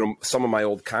knew, some of my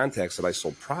old contacts that I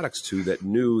sold products to that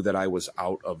knew that I was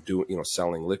out of doing,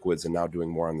 selling liquids and now doing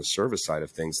more on the service side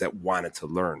of things that wanted to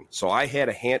learn. So I had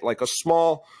a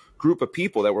small group of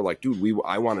people that were like, dude,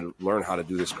 I want to learn how to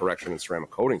do this correction and ceramic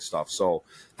coating stuff. So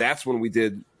that's when we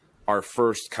did our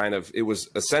first it was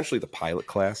essentially the pilot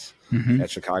class at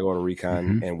Chicago Auto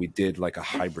Recon, and we did like a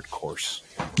hybrid course.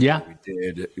 Yeah.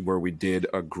 Where we did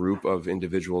a group of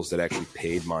individuals that actually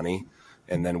paid money,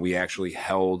 and then we actually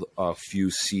held a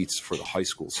few seats for the high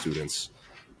school students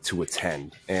to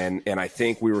attend. And I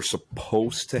think we were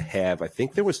supposed to have, I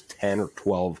think there was 10 or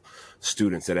 12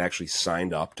 students that actually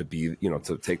signed up to be,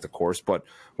 to take the course. But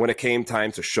when it came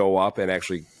time to show up and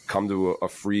actually come to a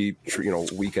free,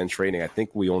 weekend training, I think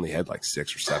we only had like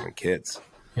 6 or 7 kids.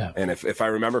 Yeah. And if I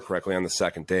remember correctly, on the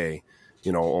second day,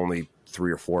 only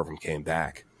 3 or 4 of them came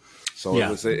back. So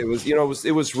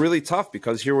it was really tough,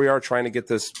 because here we are trying to get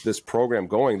this program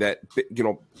going that,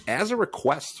 as a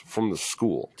request from the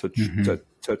school to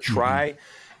try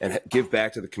and give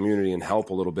back to the community and help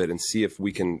a little bit and see if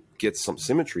we can get some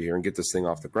symmetry here and get this thing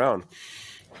off the ground.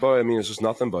 But I mean, it's just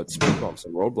nothing but speed bumps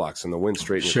and roadblocks and the wind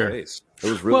straight in your face. It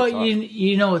was really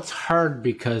tough. It's hard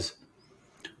because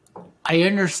I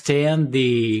understand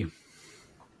the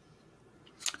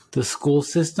school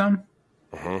system,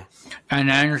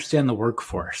 and I understand the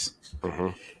workforce,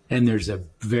 and there's a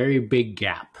very big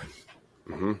gap,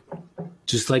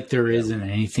 just like there is in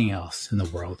anything else in the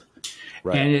world.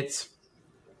 Right. And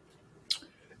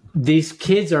these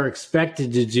kids are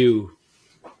expected to do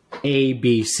A,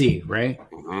 B, C, right?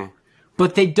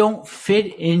 But they don't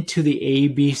fit into the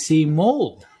ABC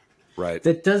mold. Right.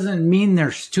 That doesn't mean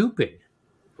they're stupid.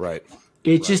 Right.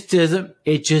 It just doesn't.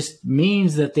 It just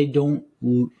means that they don't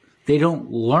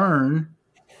learn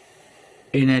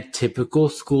in a typical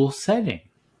school setting.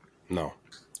 No.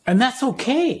 And that's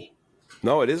okay.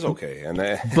 No, it is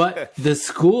okay. But the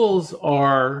schools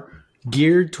are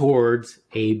geared towards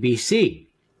ABC.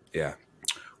 Yeah.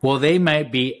 Well, they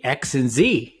might be X and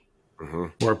Z,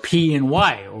 or P and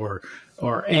Y,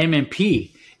 or M and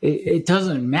P. It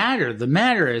doesn't matter. The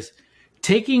matter is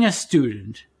taking a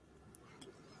student,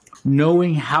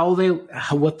 knowing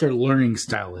what their learning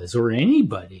style is, or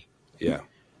anybody. Yeah.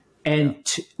 And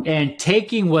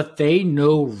taking what they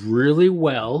know really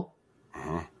well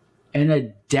and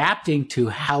adapting to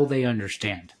how they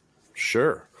understand.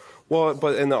 Sure. Well,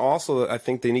 and also I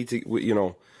think they need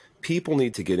to, people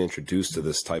need to get introduced to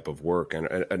this type of work and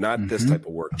not this type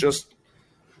of work, just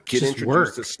get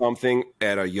introduced to something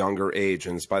at a younger age.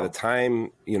 And it's by the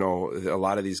time, a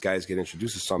lot of these guys get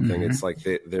introduced to something, it's like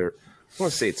they're, I don't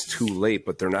want to say it's too late,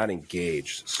 but they're not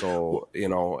engaged. So,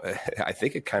 I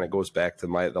think it kind of goes back to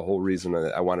the whole reason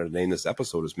that I wanted to name this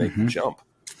episode is Make the Jump.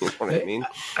 You know what I mean?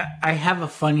 I have a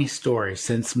funny story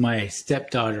since my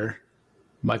stepdaughter,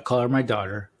 I call her my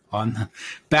daughter, on the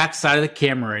back side of the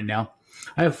camera right now.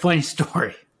 I have a funny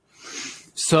story.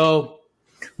 So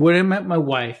when I met my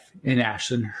wife in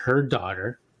Ashland, her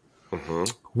daughter,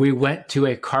 we went to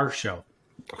a car show.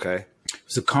 Okay. It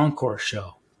was a concourse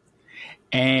show.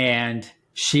 And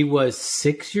she was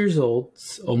 6 years old,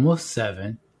 almost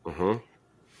 7.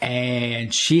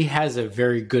 And she has a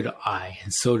very good eye,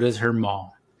 and so does her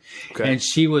mom. Okay. And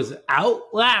she was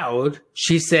out loud.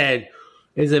 She said,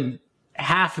 "It's a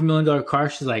 $500,000 car."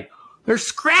 She's like, "There's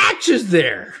scratches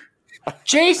there.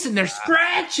 Jason, there's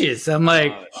scratches." I'm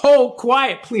like, "Oh,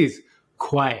 quiet, please.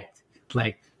 Quiet."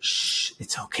 Like, shh,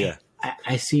 it's okay. Yeah.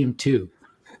 I see him too.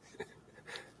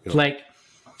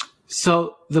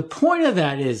 So the point of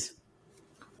that is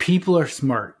people are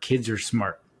smart. Kids are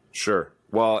smart. Sure.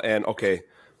 Well, and okay.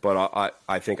 But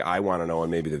I think I want to know, and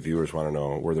maybe the viewers want to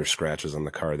know, were there scratches on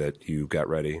the car that you got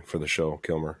ready for the show,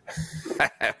 Kilmer?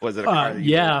 Was it a car that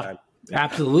you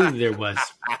Absolutely, there was.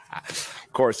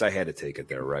 Of course, I had to take it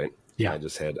there, right? Yeah.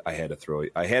 I had to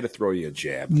throw you a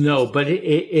jab. No, but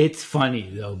it's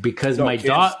funny though because No, my kids.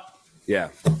 daughter. Yeah.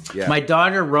 My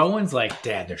daughter Rowan's like,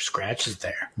 Dad, there's scratches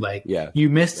there. Like, Yeah. you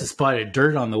missed a spot of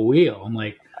dirt on the wheel. I'm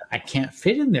like, I can't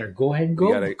fit in there. Go ahead and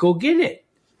go get it.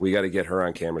 We got to get her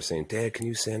on camera saying, Dad, can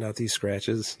you sand out these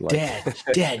scratches? Like,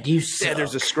 Dad, you suck. Dad,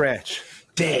 there's a scratch.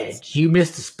 Dad, you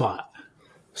missed a spot.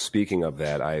 Speaking of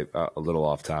that, a little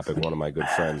off topic. One of my good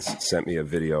friends sent me a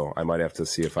video. I might have to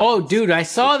see if I. Oh, dude, I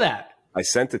saw that. I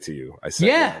sent it to you.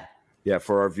 Yeah.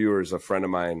 For our viewers, a friend of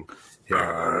mine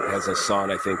has a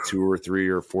son, I think 2 or 3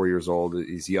 or 4 years old.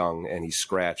 He's young, and he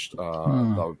scratched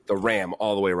the ram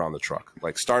all the way around the truck.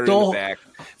 Like started in the back,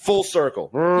 full circle.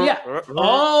 Yeah,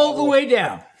 all the way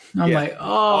down. I'm like,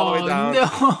 all the way down,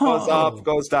 no. Goes up,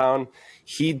 goes down.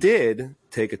 He did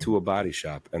take it to a body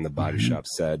shop, and the body shop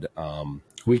said,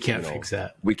 we can't fix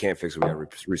that. We can't fix it. We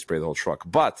got to respray the whole truck.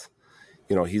 But,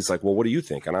 he's like, well, what do you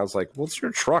think? And I was like, well, it's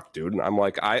your truck, dude. And I'm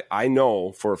like, I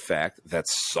know for a fact that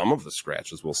some of the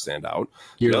scratches will stand out.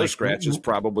 The other scratches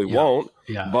probably won't.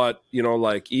 Yeah. But,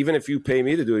 even if you pay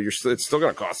me to do it, it's still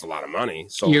going to cost a lot of money.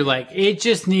 So you're like, it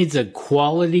just needs a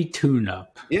quality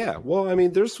tune-up. Yeah. Well, I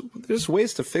mean, there's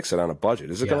ways to fix it on a budget.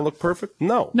 Is it going to look perfect?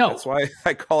 No. That's why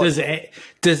I call it.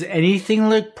 Does anything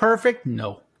look perfect?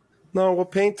 No. No, well,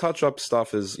 paint touch-up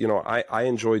stuff is, I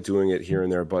enjoy doing it here and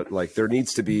there, but, like, there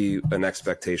needs to be an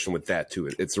expectation with that,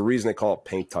 too. It's the reason they call it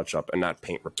paint touch-up and not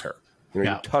paint repair.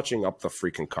 You're touching up the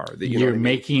freaking car. You're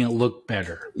making it look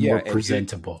better, more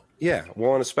presentable. Yeah,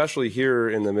 well, and especially here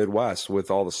in the Midwest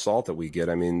with all the salt that we get,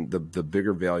 I mean, the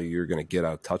bigger value you're going to get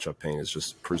out of touch-up paint is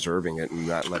just preserving it and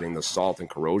not letting the salt and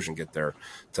corrosion get there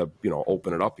to,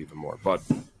 open it up even more. But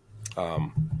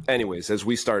anyways, as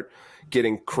we start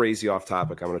getting crazy off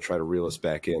topic, I'm going to try to reel us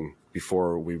back in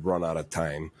before we run out of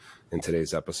time in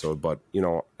today's episode. But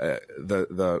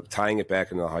the tying it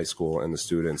back into the high school and the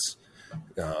students,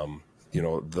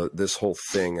 this whole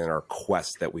thing and our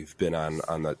quest that we've been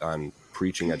on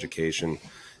preaching education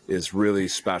is really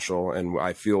special, and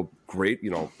I feel great,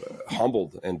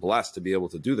 humbled and blessed to be able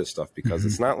to do this stuff because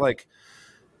it's not like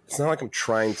I'm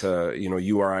trying to,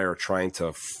 you or I are trying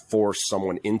to force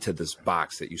someone into this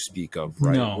box that you speak of,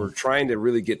 right? No. We're trying to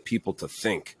really get people to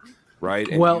think, right?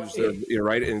 And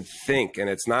right, and think. And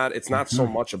it's not so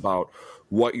much about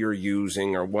what you're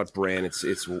using or what brand.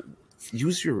 It's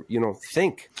use your,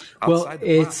 think outside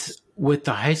the box. With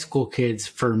the high school kids,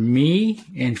 for me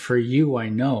and for you, I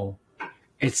know,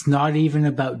 it's not even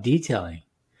about detailing.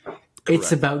 Correct.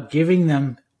 It's about giving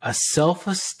them a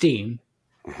self-esteem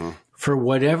for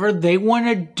whatever they want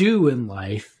to do in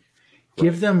life. Right.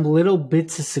 Give them little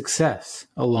bits of success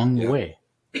along the way.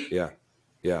 Yeah.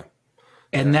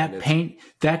 And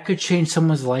that could change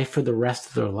someone's life for the rest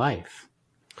of their life.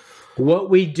 What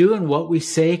we do and what we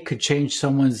say could change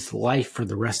someone's life for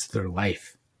the rest of their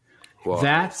life. Well,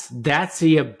 that's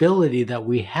the ability that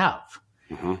we have.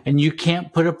 And you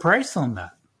can't put a price on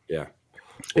that. Yeah.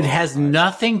 It has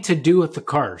nothing to do with the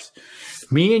cars.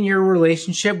 Me and your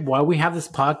relationship, why we have this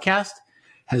podcast,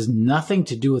 has nothing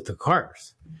to do with the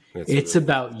cars. It's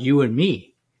about you and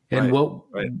me and what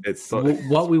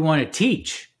we want to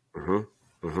teach.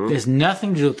 There's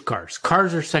nothing to do with the cars.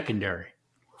 Cars are secondary.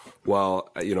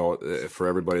 Well, for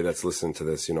everybody that's listening to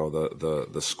this,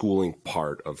 the schooling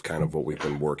part of kind of what we've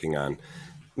been working on,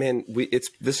 man,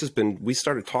 we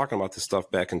started talking about this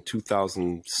stuff back in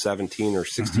 2017 or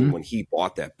 16 when he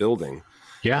bought that building.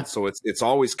 Yeah. So it's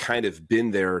always kind of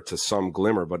been there to some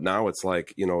glimmer, but now it's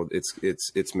like,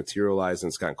 it's materialized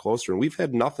and it's gotten closer. And we've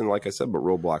had nothing, like I said, but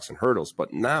roadblocks and hurdles.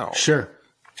 But now,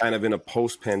 kind of in a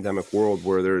post-pandemic world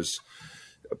where there's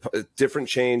different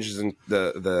changes in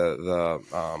that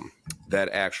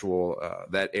actual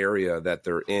that area that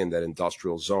they're in, that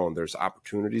industrial zone, there's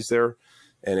opportunities there,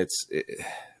 and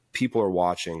people are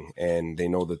watching and they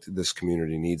know that this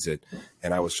community needs it.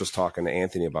 And I was just talking to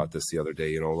Anthony about this the other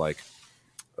day,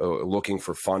 looking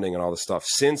for funding and all this stuff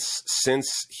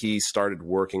since he started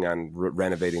working on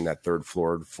renovating that third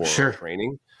floor for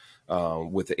training.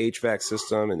 With the HVAC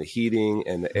system and the heating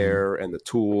and the air and the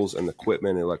tools and the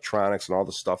equipment and electronics and all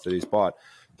the stuff that he's bought,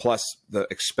 plus the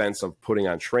expense of putting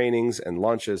on trainings and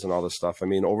lunches and all this stuff. I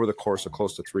mean, over the course of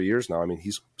close to 3 years now, I mean,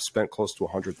 he's spent close to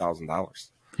 $100,000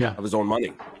 of his own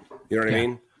money. You know what I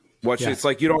mean? It's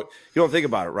like, you don't think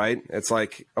about it, right? It's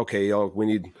like, okay,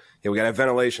 we got to have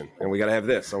ventilation and we got to have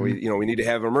this. So we need to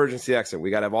have an emergency exit.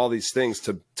 We got to have all these things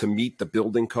to meet the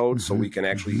building code so we can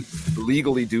actually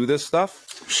legally do this stuff.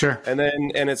 Sure. And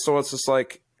it's just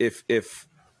like, if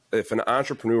an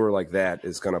entrepreneur like that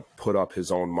is going to put up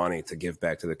his own money to give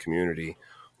back to the community,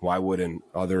 why wouldn't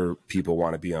other people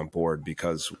want to be on board?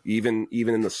 Because even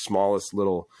in the smallest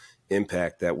little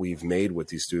impact that we've made with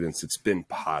these students, it's been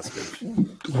positive.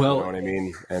 Well, you know what I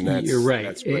mean? And that's, you're right.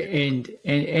 That's great. And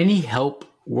any help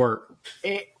work,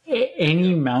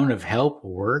 any amount of help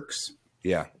works.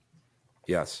 Yeah.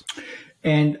 Yes.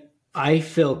 And I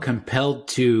feel compelled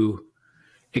to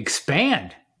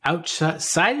expand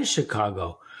outside of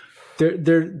Chicago.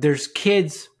 There's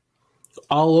kids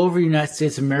all over the United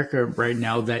States of America right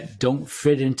now that don't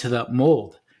fit into that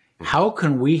mold. How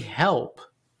can we help?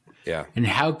 Yeah. And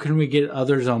how can we get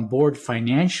others on board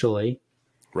financially?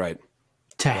 Right.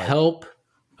 To help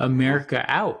America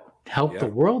out, help the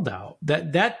world out.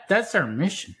 That's our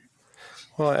mission.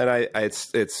 Well, and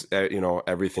it's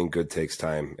everything good takes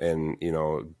time, and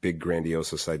big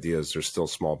grandiose ideas. There's still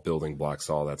small building blocks,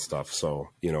 all that stuff. So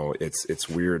it's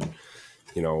weird,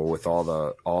 with all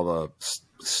the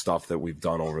stuff that we've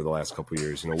done over the last couple of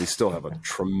years. We still have a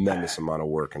tremendous amount of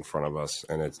work in front of us,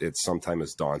 and it's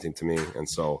sometimes daunting to me. And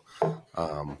so,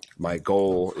 my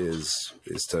goal is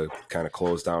to kind of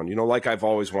close down. Like I've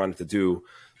always wanted to do.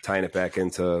 Tying it back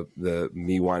into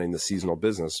me wanting the seasonal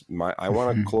business, I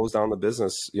want to close down the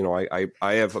business. I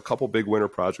have a couple big winter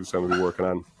projects I'm going to be working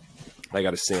on. I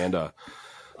got to sand an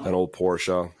old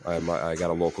Porsche. I got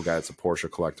a local guy that's a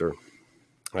Porsche collector.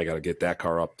 I got to get that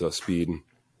car up to speed,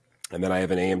 and then I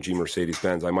have an AMG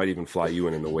Mercedes-Benz. I might even fly you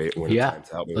in the winter time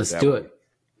to help me with that. Let's do it.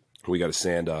 We got to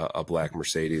sand a black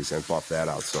Mercedes and buff that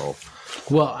out. So,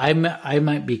 well, I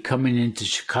might be coming into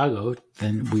Chicago.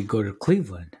 Then we go to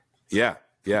Cleveland. Yeah.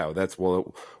 Yeah,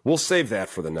 we'll save that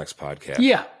for the next podcast.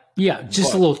 Yeah,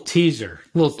 just a little teaser,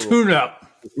 a little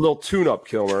tune-up,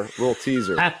 Kilmer, a little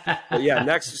teaser. But yeah,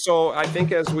 next. So I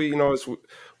think as we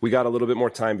got a little bit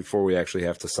more time before we actually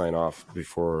have to sign off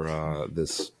before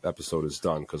this episode is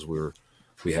done, because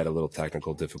we had a little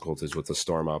technical difficulties with the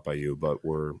storm out by you, but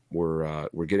we're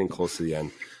getting close to the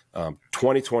end.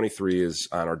 2023 is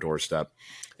on our doorstep.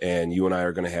 And you and I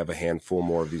are going to have a handful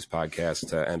more of these podcasts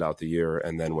to end out the year.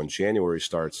 And then when January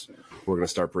starts, we're going to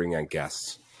start bringing on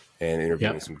guests and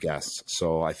interviewing some guests.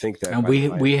 So I think that... And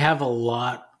we have a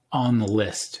lot on the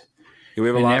list. Yeah, we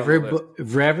have a lot on the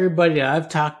list. For everybody I've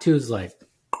talked to is like,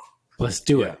 let's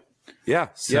do it. Yeah.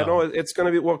 So. Yeah, no, it's going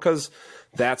to be... Well, because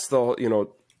that's our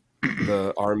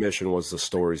mission was the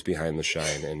stories behind the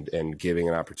shine and giving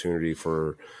an opportunity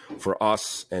for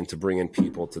us and to bring in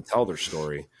people to tell their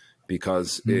story.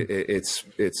 Because it's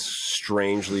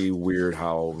strangely weird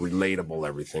how relatable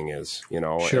everything is,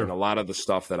 Sure. And a lot of the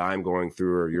stuff that I'm going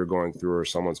through or you're going through or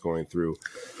someone's going through,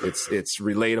 it's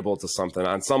relatable to something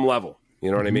on some level.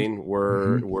 You know what I mean?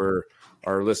 Where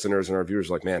our listeners and our viewers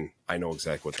are like, man, I know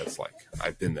exactly what that's like.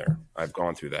 I've been there. I've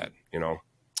gone through that,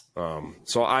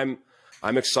 So I'm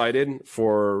excited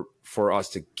for us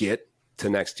to get to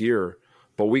next year,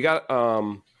 but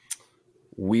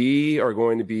we are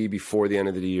going to be, before the end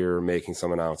of the year, making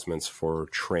some announcements for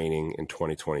training in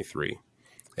 2023.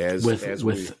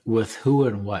 With who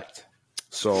and what?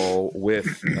 So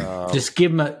with... just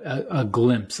give them a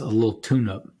glimpse, a little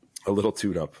tune-up. A little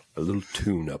tune-up.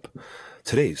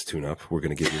 Today's tune-up, we're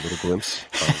going to give you a little glimpse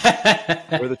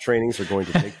of where the trainings are going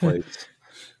to take place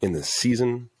in the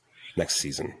season, next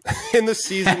season. In the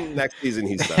season, next season,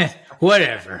 he says.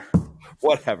 Whatever.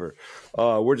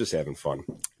 We're just having fun.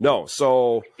 No,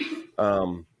 so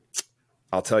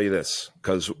I'll tell you this,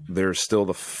 because there's still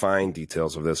the fine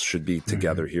details of this should be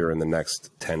together here in the next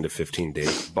 10 to 15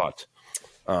 days. But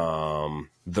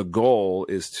the goal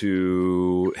is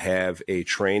to have a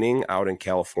training out in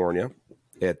California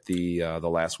at the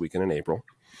last weekend in April.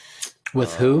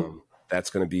 With who? That's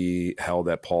going to be held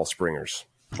at Paul Springer's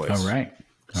place. All right.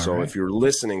 So if you're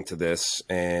listening to this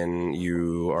and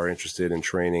you are interested in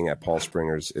training at Paul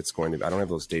Springer's, it's going to be, I don't have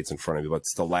those dates in front of me, but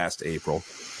it's the last April.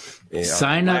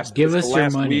 Sign up, give us your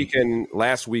money.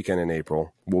 Last weekend in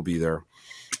April, we'll be there.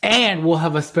 And we'll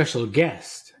have a special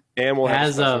guest. And we'll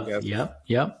have a special guest.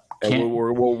 Yep. And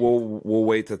we'll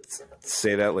wait to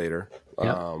say that later.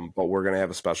 Yep. But we're going to have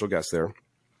a special guest there.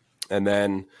 And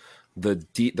then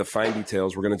the fine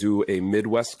details, we're going to do a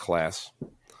Midwest class.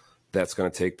 That's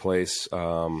going to take place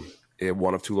at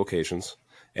one of two locations,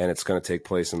 and it's going to take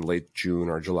place in late June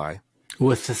or July.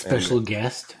 With a special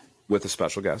guest? With a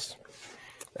special guest.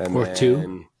 And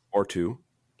two.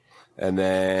 And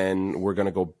then we're going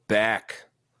to go back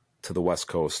to the West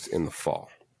Coast in the fall,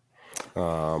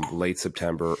 late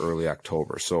September, early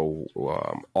October. So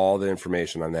all the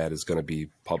information on that is going to be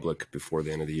public before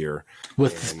the end of the year.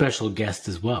 With the special guest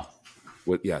as well.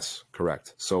 Yes,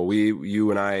 correct. So you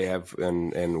and I have,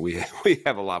 and we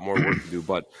have a lot more work to do,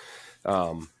 but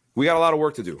we got a lot of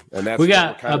work to do, and that's we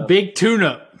got a big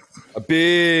tune-up. A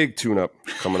big tune-up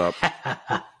coming up.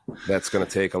 That's going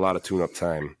to take a lot of tune-up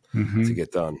time to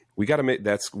get done. We got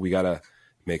to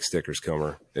make stickers,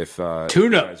 Kilmer. If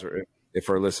tune-up. If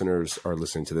our listeners are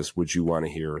listening to this, would you want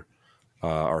to hear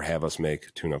or have us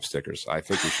make tune-up stickers? I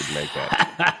think we should make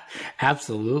that.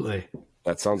 Absolutely.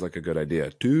 That sounds like a good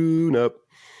idea. Tune-up.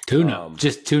 Tune-up.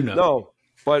 Just tune-up. No.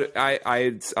 But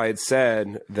I had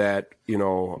said that,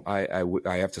 I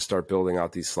have to start building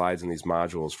out these slides and these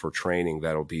modules for training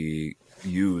that'll be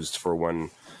used for when.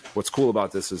 What's cool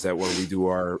about this is that when we do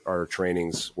our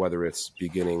trainings, whether it's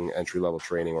beginning, entry-level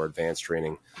training or advanced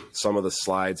training, some of the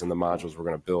slides and the modules we're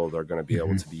going to build are going to be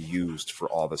able to be used for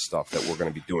all the stuff that we're going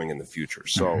to be doing in the future.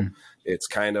 So it's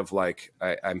kind of like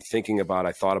I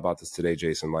thought about this today,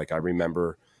 Jason. Like I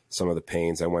remember some of the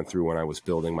pains I went through when I was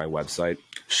building my website.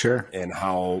 Sure. And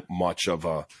how much of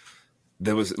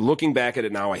looking back at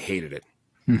it now, I hated it.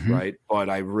 Right. But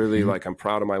I really I'm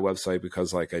proud of my website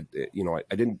because I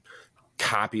didn't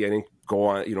copy. I didn't go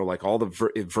on, like all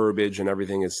the verbiage and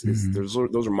everything those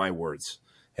are my words.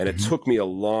 And it took me a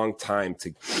long time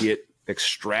to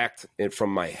extract it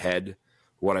from my head,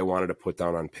 what I wanted to put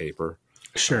down on paper.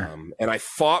 Sure. And I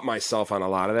fought myself on a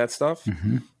lot of that stuff.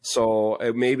 So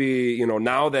maybe,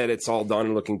 now that it's all done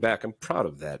and looking back, I'm proud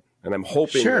of that. And I'm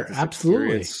hoping that this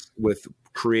experience with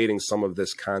creating some of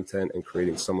this content and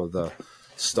creating some of the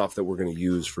stuff that we're going to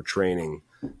use for training,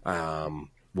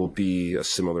 will be a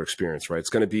similar experience, right? It's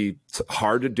going to be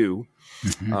hard to do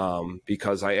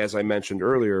because as I mentioned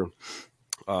earlier,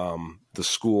 the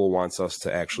school wants us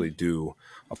to actually do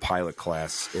a pilot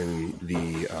class in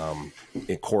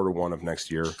quarter one of next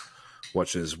year,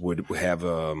 which would have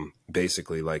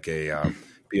basically like be a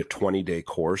 20-day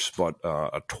course, but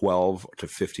a 12 to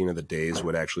 15 of the days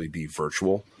would actually be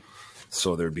virtual.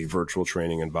 So there'd be virtual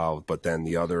training involved, but then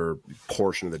the other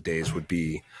portion of the days would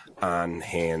be on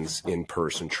hands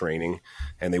in-person training,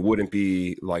 and they wouldn't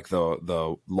be like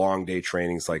the long day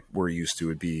trainings like we're used to.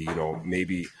 It'd be,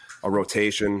 maybe a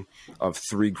rotation of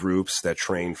 3 groups that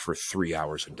train for 3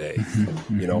 hours a day,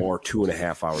 or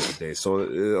 2.5 hours a day. So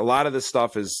a lot of this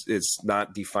stuff is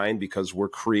not defined because we're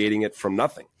creating it from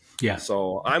nothing. Yeah.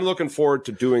 So I'm looking forward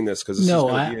to doing this because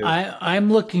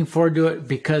I'm looking forward to it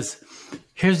because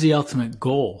here's the ultimate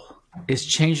goal. Is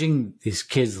changing these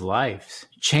kids' lives,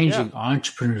 changing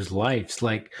entrepreneurs' lives.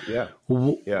 Like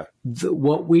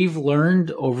what we've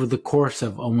learned over the course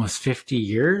of almost 50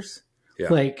 years,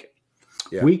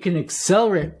 we can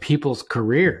accelerate people's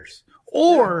careers.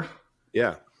 Or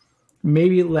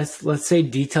maybe let's say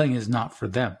detailing is not for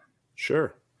them.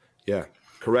 Sure. Yeah.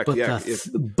 Correct. But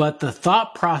but the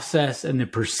thought process and the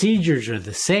procedures are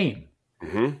the same.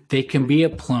 They can be a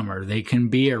plumber, they can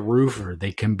be a roofer,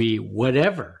 they can be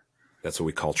whatever. That's what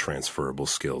we call transferable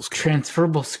skills.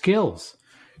 Transferable skills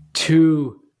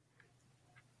to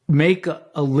make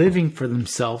a living for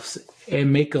themselves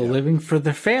and make a living for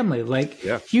their family.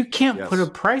 You can't put a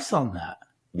price on that.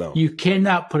 No. You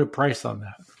cannot put a price on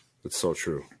that. It's so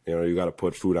true. You got to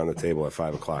put food on the table at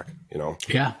 5 o'clock,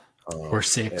 Yeah. Or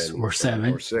 6 or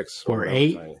 7 or 6 or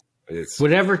 8. It's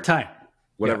whatever time.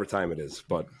 Whatever time it is.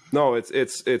 But no, it's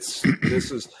this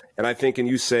is, and I think in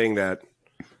you saying that,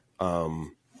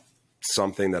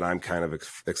 something that I'm kind of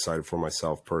excited for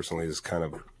myself personally is kind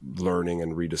of learning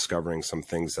and rediscovering some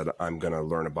things that I'm going to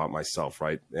learn about myself,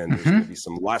 right? And there's going to be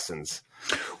some lessons.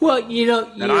 Well, that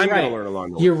I'm going to learn along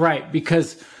the way. You're right,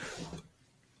 because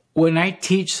when I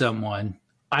teach someone,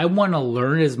 I want to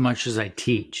learn as much as I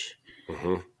teach.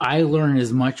 I learn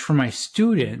as much from my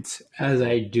students as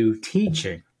I do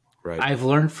teaching. Right. I've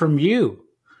learned from you.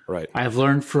 Right. I've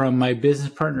learned from my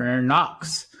business partner, Aaron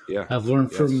Knox. Yeah. I've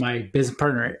learned from my business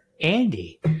partner,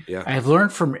 Andy. Yeah. I've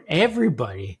learned from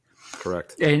everybody.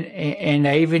 Correct. And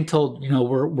I even told,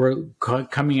 we're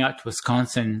coming out to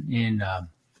Wisconsin in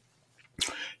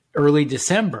early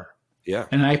December. Yeah.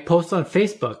 And I post on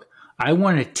Facebook, I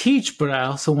want to teach, but I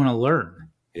also want to learn.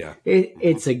 Yeah.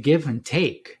 It's a give and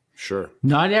take. Sure.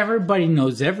 Not everybody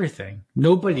knows everything.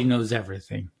 Nobody knows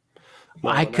everything.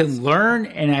 Well, I can learn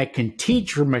and I can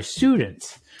teach for my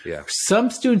students. Yeah. Some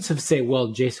students have said, well,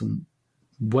 Jason,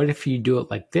 what if you do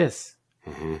it like this?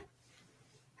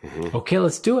 Okay,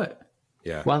 let's do it.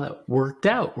 Yeah. Well, it worked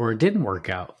out or it didn't work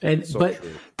out. But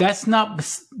true. That's not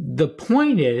the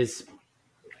point is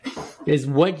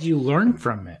what you learn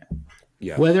from it.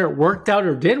 Yes. Whether it worked out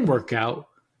or didn't work out,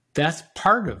 that's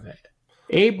part of it.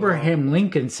 Abraham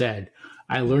Lincoln said,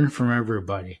 I learn from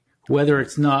everybody, whether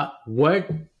it's not what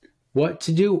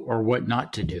to do or what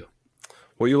not to do.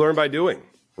 Well, you learn by doing,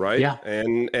 right? Yeah.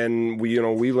 And we,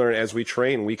 we learn as we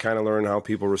train, we kind of learn how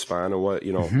people respond and what,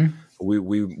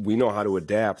 we know how to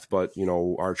adapt, but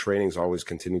our trainings always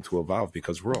continue to evolve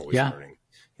because we're always learning.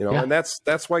 And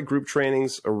that's why group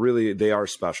trainings they are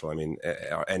special. I mean,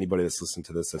 anybody that's listened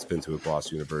to this that's been to a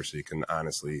Boston University can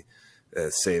honestly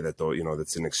say that, though,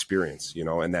 that's an experience,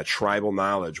 and that tribal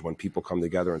knowledge when people come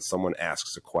together and someone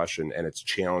asks a question and it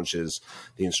challenges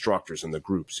the instructors and the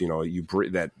groups, you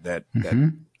bring that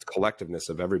collectiveness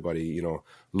of everybody,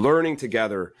 learning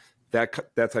together. That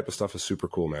type of stuff is super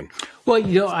cool, man. Well,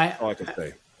 That's all I can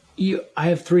say. I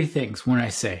have three things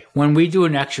when we do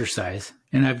an exercise,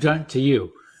 and I've done it to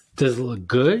you. Does it look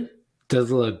good?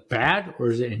 Does it look bad? Or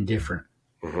is it indifferent?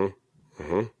 It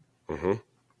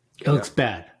looks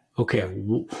bad. Okay.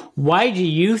 Why do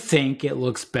you think it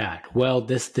looks bad? Well,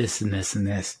 this, and this, and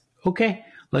this. Okay.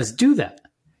 Let's do that.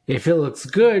 If it looks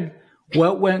good,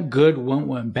 what went good, what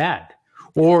went bad?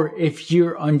 Or if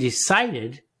you're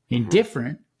undecided,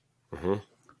 indifferent,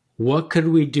 what could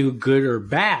we do good or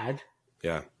bad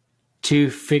to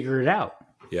figure it out?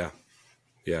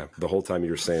 Yeah. The whole time you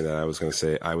were saying that, I was going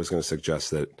to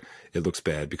suggest that it looks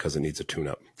bad because it needs a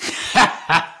tune-up.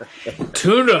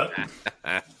 Tune-up.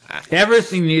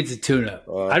 Everything needs a tune-up.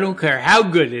 I don't care how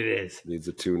good it is. Needs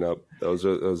a tune-up. Those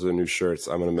are new shirts.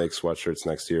 I'm going to make sweatshirts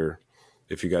next year.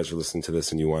 If you guys are listening to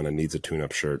this and you want a needs a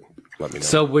tune-up shirt, let me know.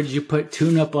 So would you put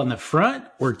tune-up on the front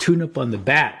or tune-up on the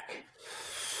back?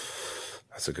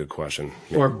 That's a good question.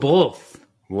 Or both?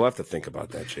 We'll have to think about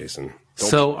that, Jason.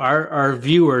 So our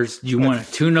viewers, do you want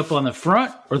to tune up on the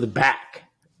front or the back?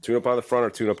 Tune up on the front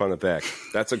or tune up on the back?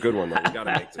 That's a good one, though. We got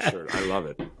to make the shirt. I love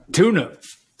it. Tune up.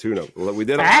 We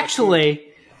did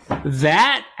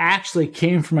that actually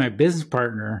came from my business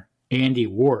partner, Andy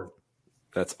Ward.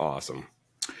 That's awesome.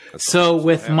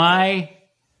 With my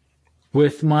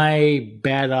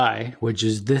bad eye, which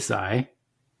is this eye,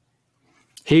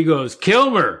 he goes,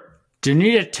 Kilmer, do you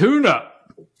need a tune-up?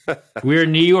 We're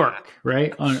in New York,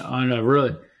 right? On a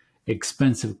really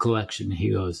expensive collection.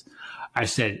 He goes, I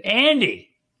said,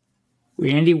 Andy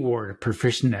Ward,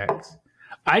 Proficient X,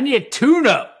 I need a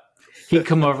tune-up. He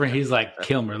come over and he's like,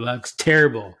 Kilmer, looks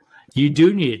terrible. You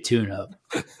do need a tune-up.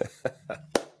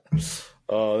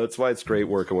 Oh, that's why it's great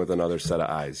working with another set of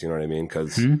eyes. You know what I mean?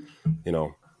 Because,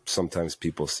 sometimes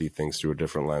people see things through a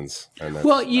different lens. And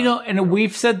and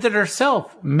we've said that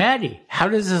ourselves. Mattie, how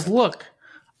does this look?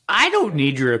 I don't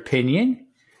need your opinion.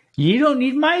 You don't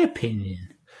need my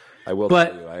opinion. I will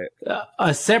but tell you.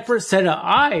 A separate set of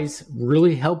eyes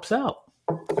really helps out.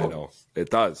 I know. It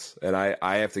does. And I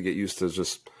have to get used to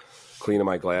just cleaning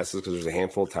my glasses because there's a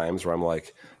handful of times where I'm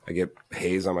like, I get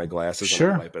haze on my glasses.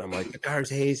 Sure. And I wipe it. I'm like, the car's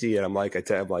hazy. And I'm like, I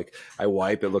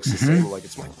wipe. It looks the same. I'm like,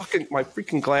 it's my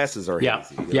freaking glasses are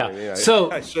hazy. You know what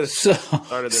I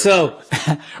mean? So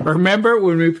remember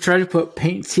when we tried to put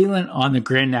paint sealant on the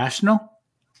Grand National?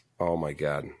 Oh my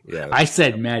God. Yeah. I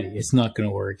said, Mattie, it's not going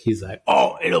to work. He's like,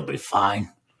 oh, it'll be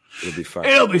fine. It'll be fine.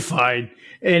 It'll be fine.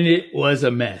 And it was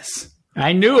a mess.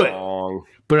 I knew it.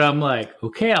 But I'm like,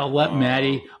 okay, I'll let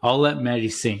Mattie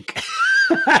sink.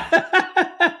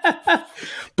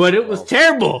 But it was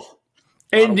terrible.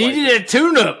 It needed a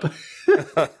tune-up.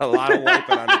 A lot of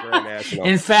wiping on the Grand National.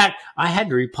 In fact, I had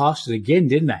to repolish it again,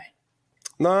 didn't I?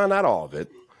 No, not all of it.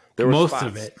 There were most spots.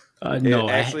 of it. No,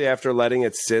 actually, after letting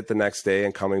it sit the next day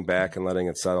and coming back and letting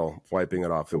it settle, wiping it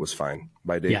off, it was fine.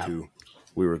 By day 2,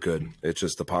 we were good. It's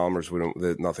just the polymers,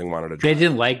 nothing wanted to dry. They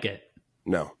didn't like it.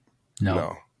 No,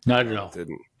 not at all.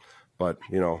 Didn't. But,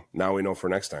 now we know for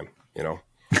next time,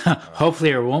 Hopefully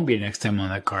there won't be next time on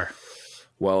that car.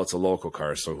 Well, it's a local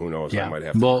car, so who knows? Yeah. I might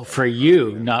have to. Well, for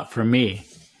you, not for me.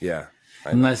 Yeah.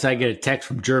 Unless I get a text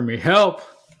from Jeremy, help.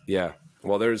 Yeah.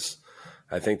 Well,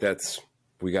 I think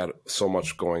we got so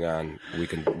much going on. We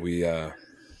have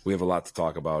a lot to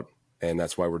talk about, and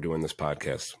that's why we're doing this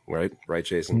podcast, right? Right,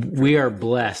 Jason? We are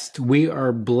blessed. We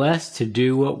are blessed to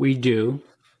do what we do.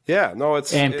 Yeah, no,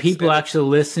 people actually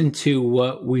listen to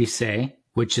what we say,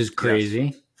 which is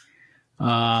crazy.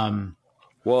 Yes.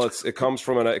 Well, it comes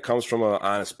from an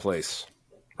honest place,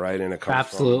 right? And it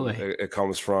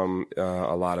comes from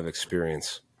a lot of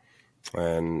experience,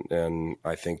 and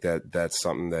I think that's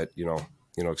something that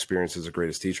experience is the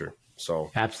greatest teacher. So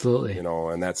absolutely,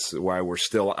 and that's why we're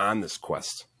still on this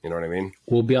quest. You know what I mean?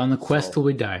 We'll be on the quest till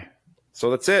we die. So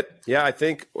that's it. Yeah, I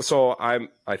think so. I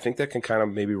think that can kind of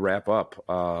maybe wrap up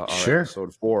our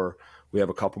episode 4. We have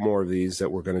a couple more of these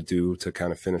that we're going to do to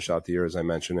kind of finish out the year, as I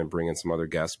mentioned, and bring in some other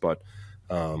guests. But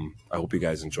I hope you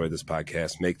guys enjoyed this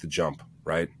podcast. Make the jump,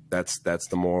 right? That's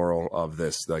the moral of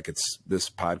this. Like this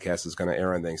podcast is going to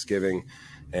air on Thanksgiving,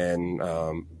 and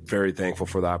very thankful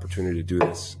for the opportunity to do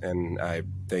this. And I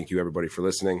thank you, everybody, for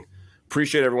listening.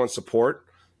 Appreciate everyone's support,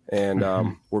 and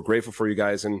we're grateful for you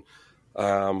guys. And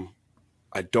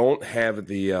I don't have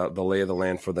the lay of the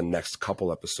land for the next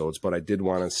couple episodes, but I did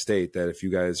want to state that if you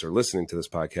guys are listening to this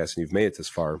podcast and you've made it this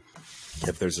far,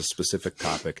 if there's a specific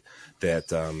topic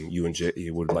that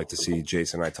you would like to see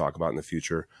Jason and I talk about in the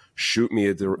future, shoot me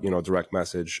a direct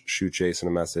message, shoot Jason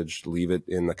a message, leave it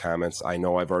in the comments. I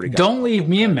know I've already got Don't leave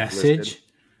me a message. Listed.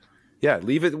 Yeah,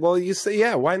 leave it. Well, you say,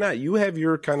 yeah, why not? You have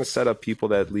your kind of set up people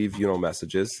that leave,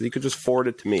 messages. You could just forward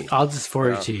it to me. I'll just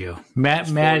forward it to you.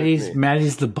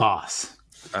 Mattie's the boss.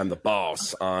 I'm the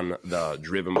boss on the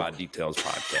Driven by Details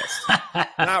podcast.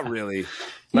 Not really.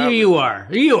 You are.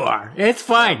 It's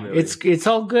fine. Really. It's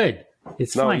all good.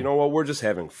 It's fine. You know what? We're just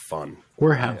having fun.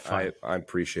 We're having fun. I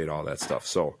appreciate all that stuff.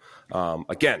 So,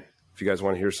 again, if you guys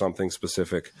want to hear something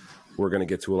specific, we're going to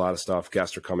get to a lot of stuff.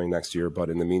 Guests are coming next year. But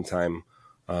in the meantime,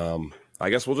 I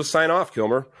guess we'll just sign off,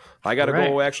 Kilmer. I got to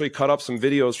go actually cut up some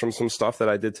videos from some stuff that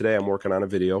I did today. I'm working on a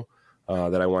video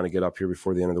that I want to get up here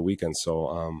before the end of the weekend.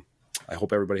 So I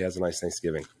hope everybody has a nice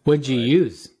Thanksgiving. What'd you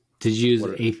use? Did you use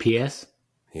APS?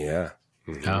 Yeah.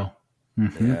 Mm-hmm. Oh.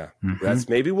 Mm-hmm. Yeah.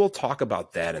 Mm-hmm. Maybe we'll talk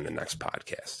about that in the next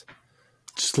podcast.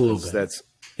 Just a little bit. Just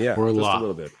a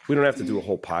little bit. We don't have to do a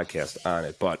whole podcast on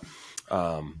it, but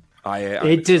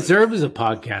it deserves a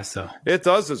podcast, though. It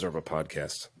does deserve a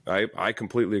podcast. I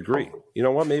completely agree. You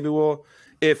know what? Maybe we'll,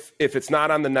 if it's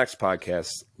not on the next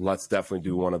podcast, let's definitely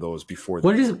do one of those before.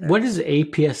 What does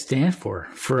APS stand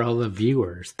for all the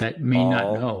viewers that may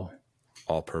not know?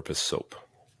 All-purpose soap.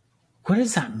 What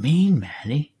does that mean,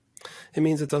 Matty? It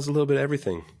means it does a little bit of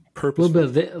everything. A little bit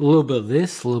of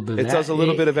this, a little bit of that. It does a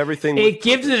little bit of everything. It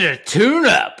gives it a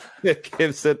tune-up. It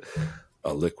gives it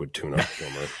a liquid tune-up,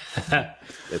 Kilmer.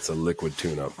 It's a liquid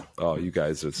tune-up. Oh, you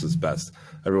guys, this is best.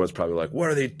 Everyone's probably like, what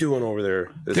are they doing over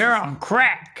there? They're on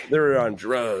crack. They're on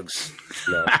drugs.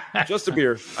 No, just a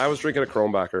beer. I was drinking a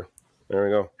Kronbacher. There we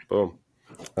go. Boom.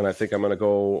 And I think I'm going to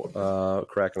go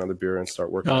crack another beer and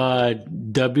start working.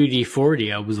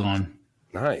 WD-40 I was on.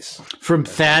 Nice. From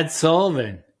Thad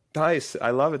Sullivan. Nice.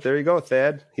 I love it. There you go,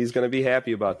 Thad. He's going to be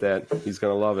happy about that. He's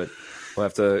going to love it. We'll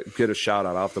have to get a shout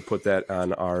out. I'll have to put that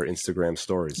on our Instagram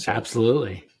stories. So.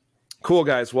 Absolutely. Cool,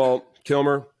 guys. Well,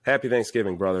 Kilmer, happy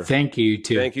Thanksgiving, brother. Thank you,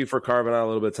 too. Thank you for carving out a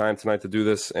little bit of time tonight to do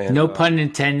this. And no pun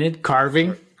intended.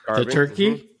 Carving the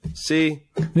turkey. Mm-hmm. See?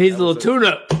 Needs a little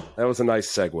tune-up. That was a nice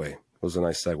segue.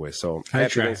 So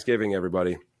happy Thanksgiving,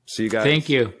 everybody. See you guys. Thank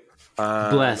you.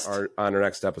 Blessed. On our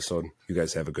next episode. You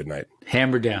guys have a good night.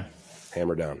 Hammer down.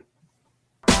 Hammer down.